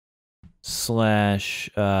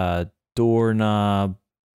 doorknob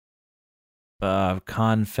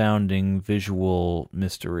confounding visual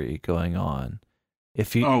mystery going on.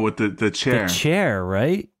 If you with the chair. The chair,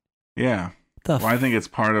 right? Yeah. I think it's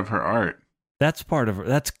part of her art. That's part of her.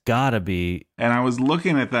 That's gotta be. And I was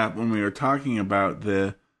looking at that when we were talking about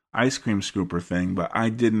the ice cream scooper thing, but I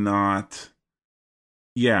did not.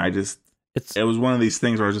 Yeah, it was one of these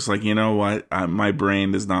things where I was just like, you know what? My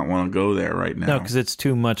brain does not want to go there right now. No, because it's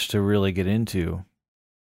too much to really get into.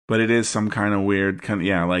 But it is some kind of weird,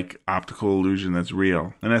 like optical illusion that's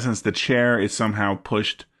real. In essence, the chair is somehow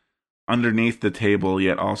pushed underneath the table,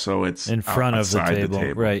 yet also it's in front of the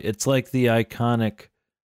table. Right. It's like the iconic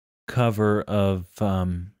cover of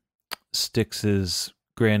Styx's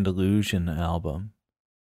Grand Illusion album,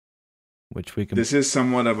 which we can. This is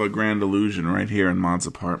somewhat of a grand illusion right here in Maud's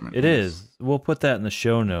apartment. It is. We'll put that in the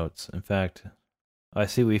show notes. In fact, I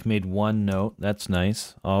see we've made one note. That's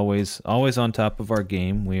nice. Always on top of our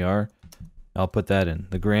game. We are. I'll put that in.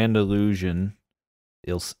 The Grand Illusion,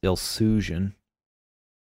 Illusion,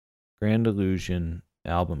 Grand Illusion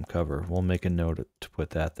album cover. We'll make a note to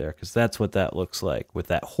put that there, because that's what that looks like, with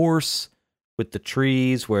that horse, with the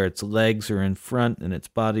trees where its legs are in front and its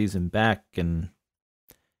body's in back, and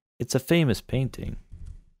it's a famous painting,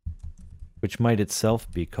 which might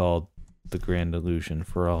itself be called The Grand Illusion,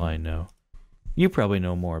 for all I know. You probably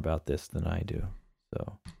know more about this than I do.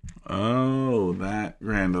 So. Oh, that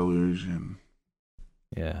Grand Illusion.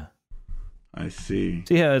 Yeah. I see.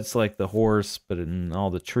 See how it's like the horse, but in all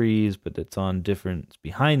the trees, but it's on different, it's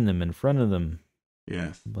behind them, in front of them.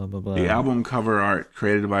 Yes. Blah, blah, blah. The album cover art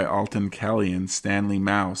created by Alton Kelly and Stanley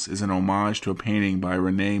Mouse is an homage to a painting by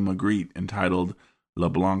Rene Magritte entitled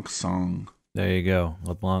LeBlanc Song. There you go.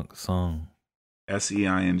 LeBlanc Song. Seing.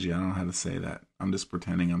 I don't know how to say that. I'm just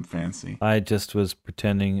pretending I'm fancy. I just was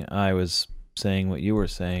pretending I was saying what you were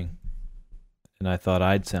saying. And I thought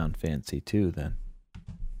I'd sound fancy too then.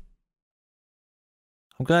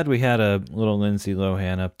 I'm glad we had a little Lindsay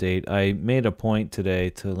Lohan update. I made a point today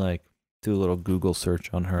to do a little Google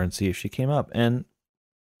search on her and see if she came up. And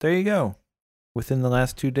there you go. Within the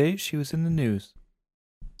last 2 days, she was in the news.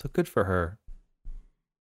 So good for her.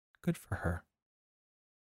 Good for her.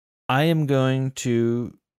 I am going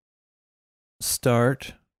to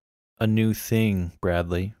start a new thing,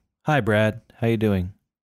 Bradley. Hi, Brad. How you doing?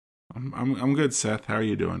 I'm good, Seth. How are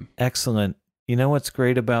you doing? Excellent. You know what's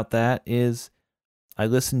great about that is I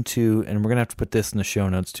listened to, and we're going to have to put this in the show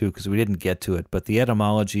notes too, because we didn't get to it, but the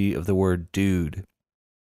etymology of the word dude.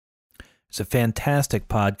 It's a fantastic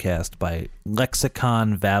podcast by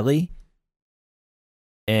Lexicon Valley.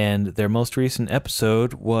 And their most recent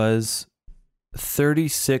episode was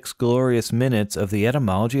 36 glorious minutes of the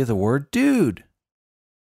etymology of the word dude.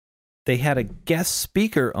 They had a guest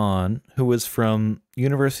speaker on who was from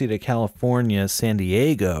University of California, San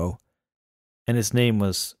Diego, and his name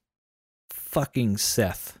was fucking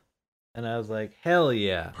Seth. And I was like, hell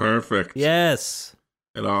yeah. Perfect. Yes.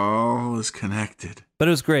 It all is connected. But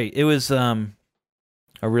it was great. It was a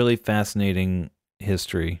really fascinating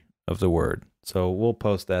history of the word. So we'll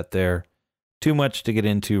post that there. Too much to get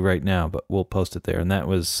into right now, but we'll post it there. And that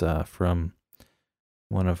was from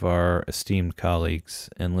one of our esteemed colleagues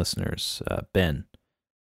and listeners, Ben,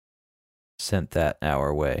 sent that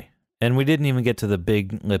our way. And we didn't even get to the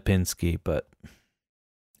big Lipinski, but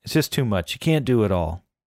it's just too much. You can't do it all.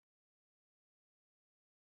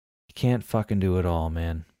 You can't fucking do it all,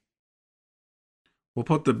 man. We'll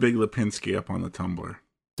put the big Lipinski up on the Tumblr.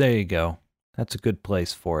 There you go. That's a good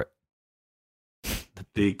place for it.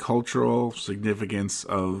 The cultural significance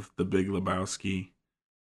of the Big Lebowski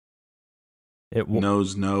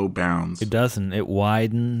knows no bounds. It doesn't. It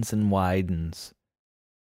widens and widens.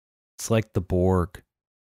 It's like the Borg.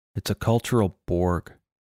 It's a cultural Borg.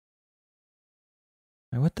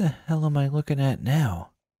 Now, what the hell am I looking at now?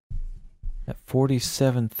 At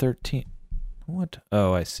 4713. What?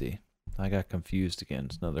 Oh, I see. I got confused again.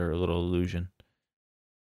 It's another little illusion.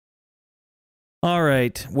 All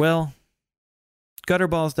right. Well,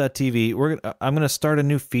 Gutterballs.tv. I'm gonna start a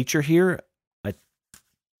new feature here.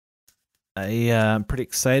 I'm pretty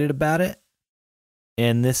excited about it,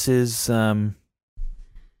 and this is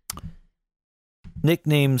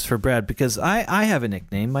nicknames for Brad, because I have a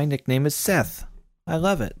nickname. My nickname is Seth. I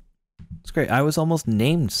love it. It's great. I was almost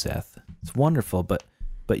named Seth. It's wonderful, but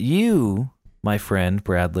you, my friend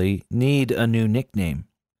Bradley, need a new nickname.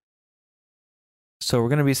 So we're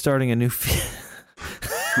gonna be starting a new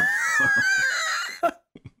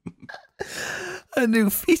a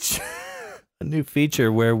new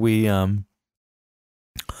feature where we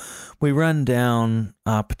run down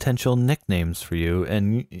potential nicknames for you,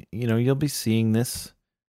 and you know, you'll be seeing this.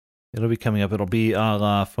 It'll be coming up. It'll be a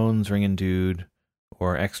la Phones Ringing Dude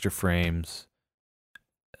or Extra Frames.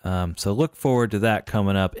 So look forward to that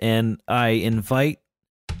coming up, and I invite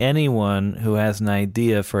anyone who has an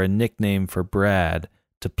idea for a nickname for Brad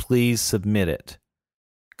to please submit it.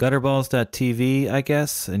 Gutterballs.tv, I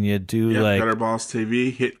guess, and you do like Gutterballs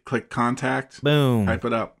TV. Click contact. Boom. Type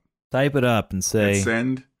it up. Type it up and say, Hit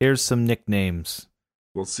send. Here's some nicknames.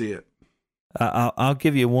 We'll see it. I'll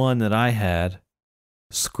give you one that I had.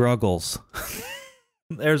 Scruggles.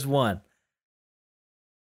 There's one.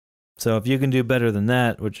 So if you can do better than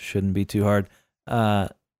that, which shouldn't be too hard,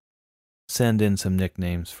 send in some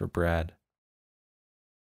nicknames for Brad.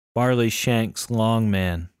 Barley Shanks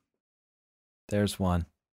Longman. There's one.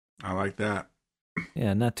 I like that.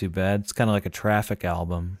 Yeah, not too bad. It's kind of like a Traffic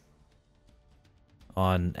album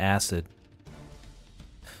on acid.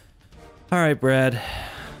 All right, Brad.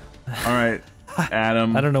 All right,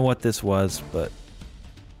 Adam. I don't know what this was, but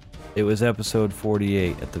it was episode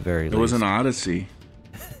 48 at the very least. It was an odyssey.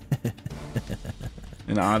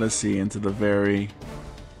 An odyssey into the very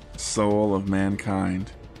soul of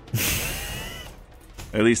mankind.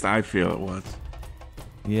 At least I feel it was.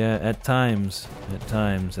 Yeah, at times.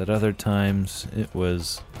 At other times, it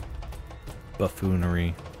was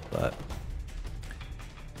buffoonery, but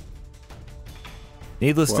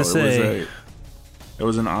needless to say, it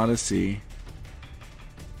was an odyssey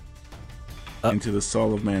into the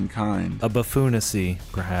soul of mankind. A buffoonacy,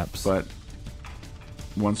 perhaps. But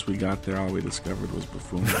once we got there, all we discovered was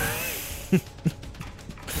buffoonery.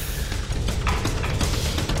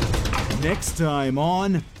 Next time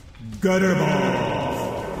on Gutterball.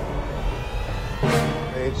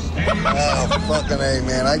 Oh, fucking A,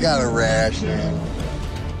 man. I got a rash, man.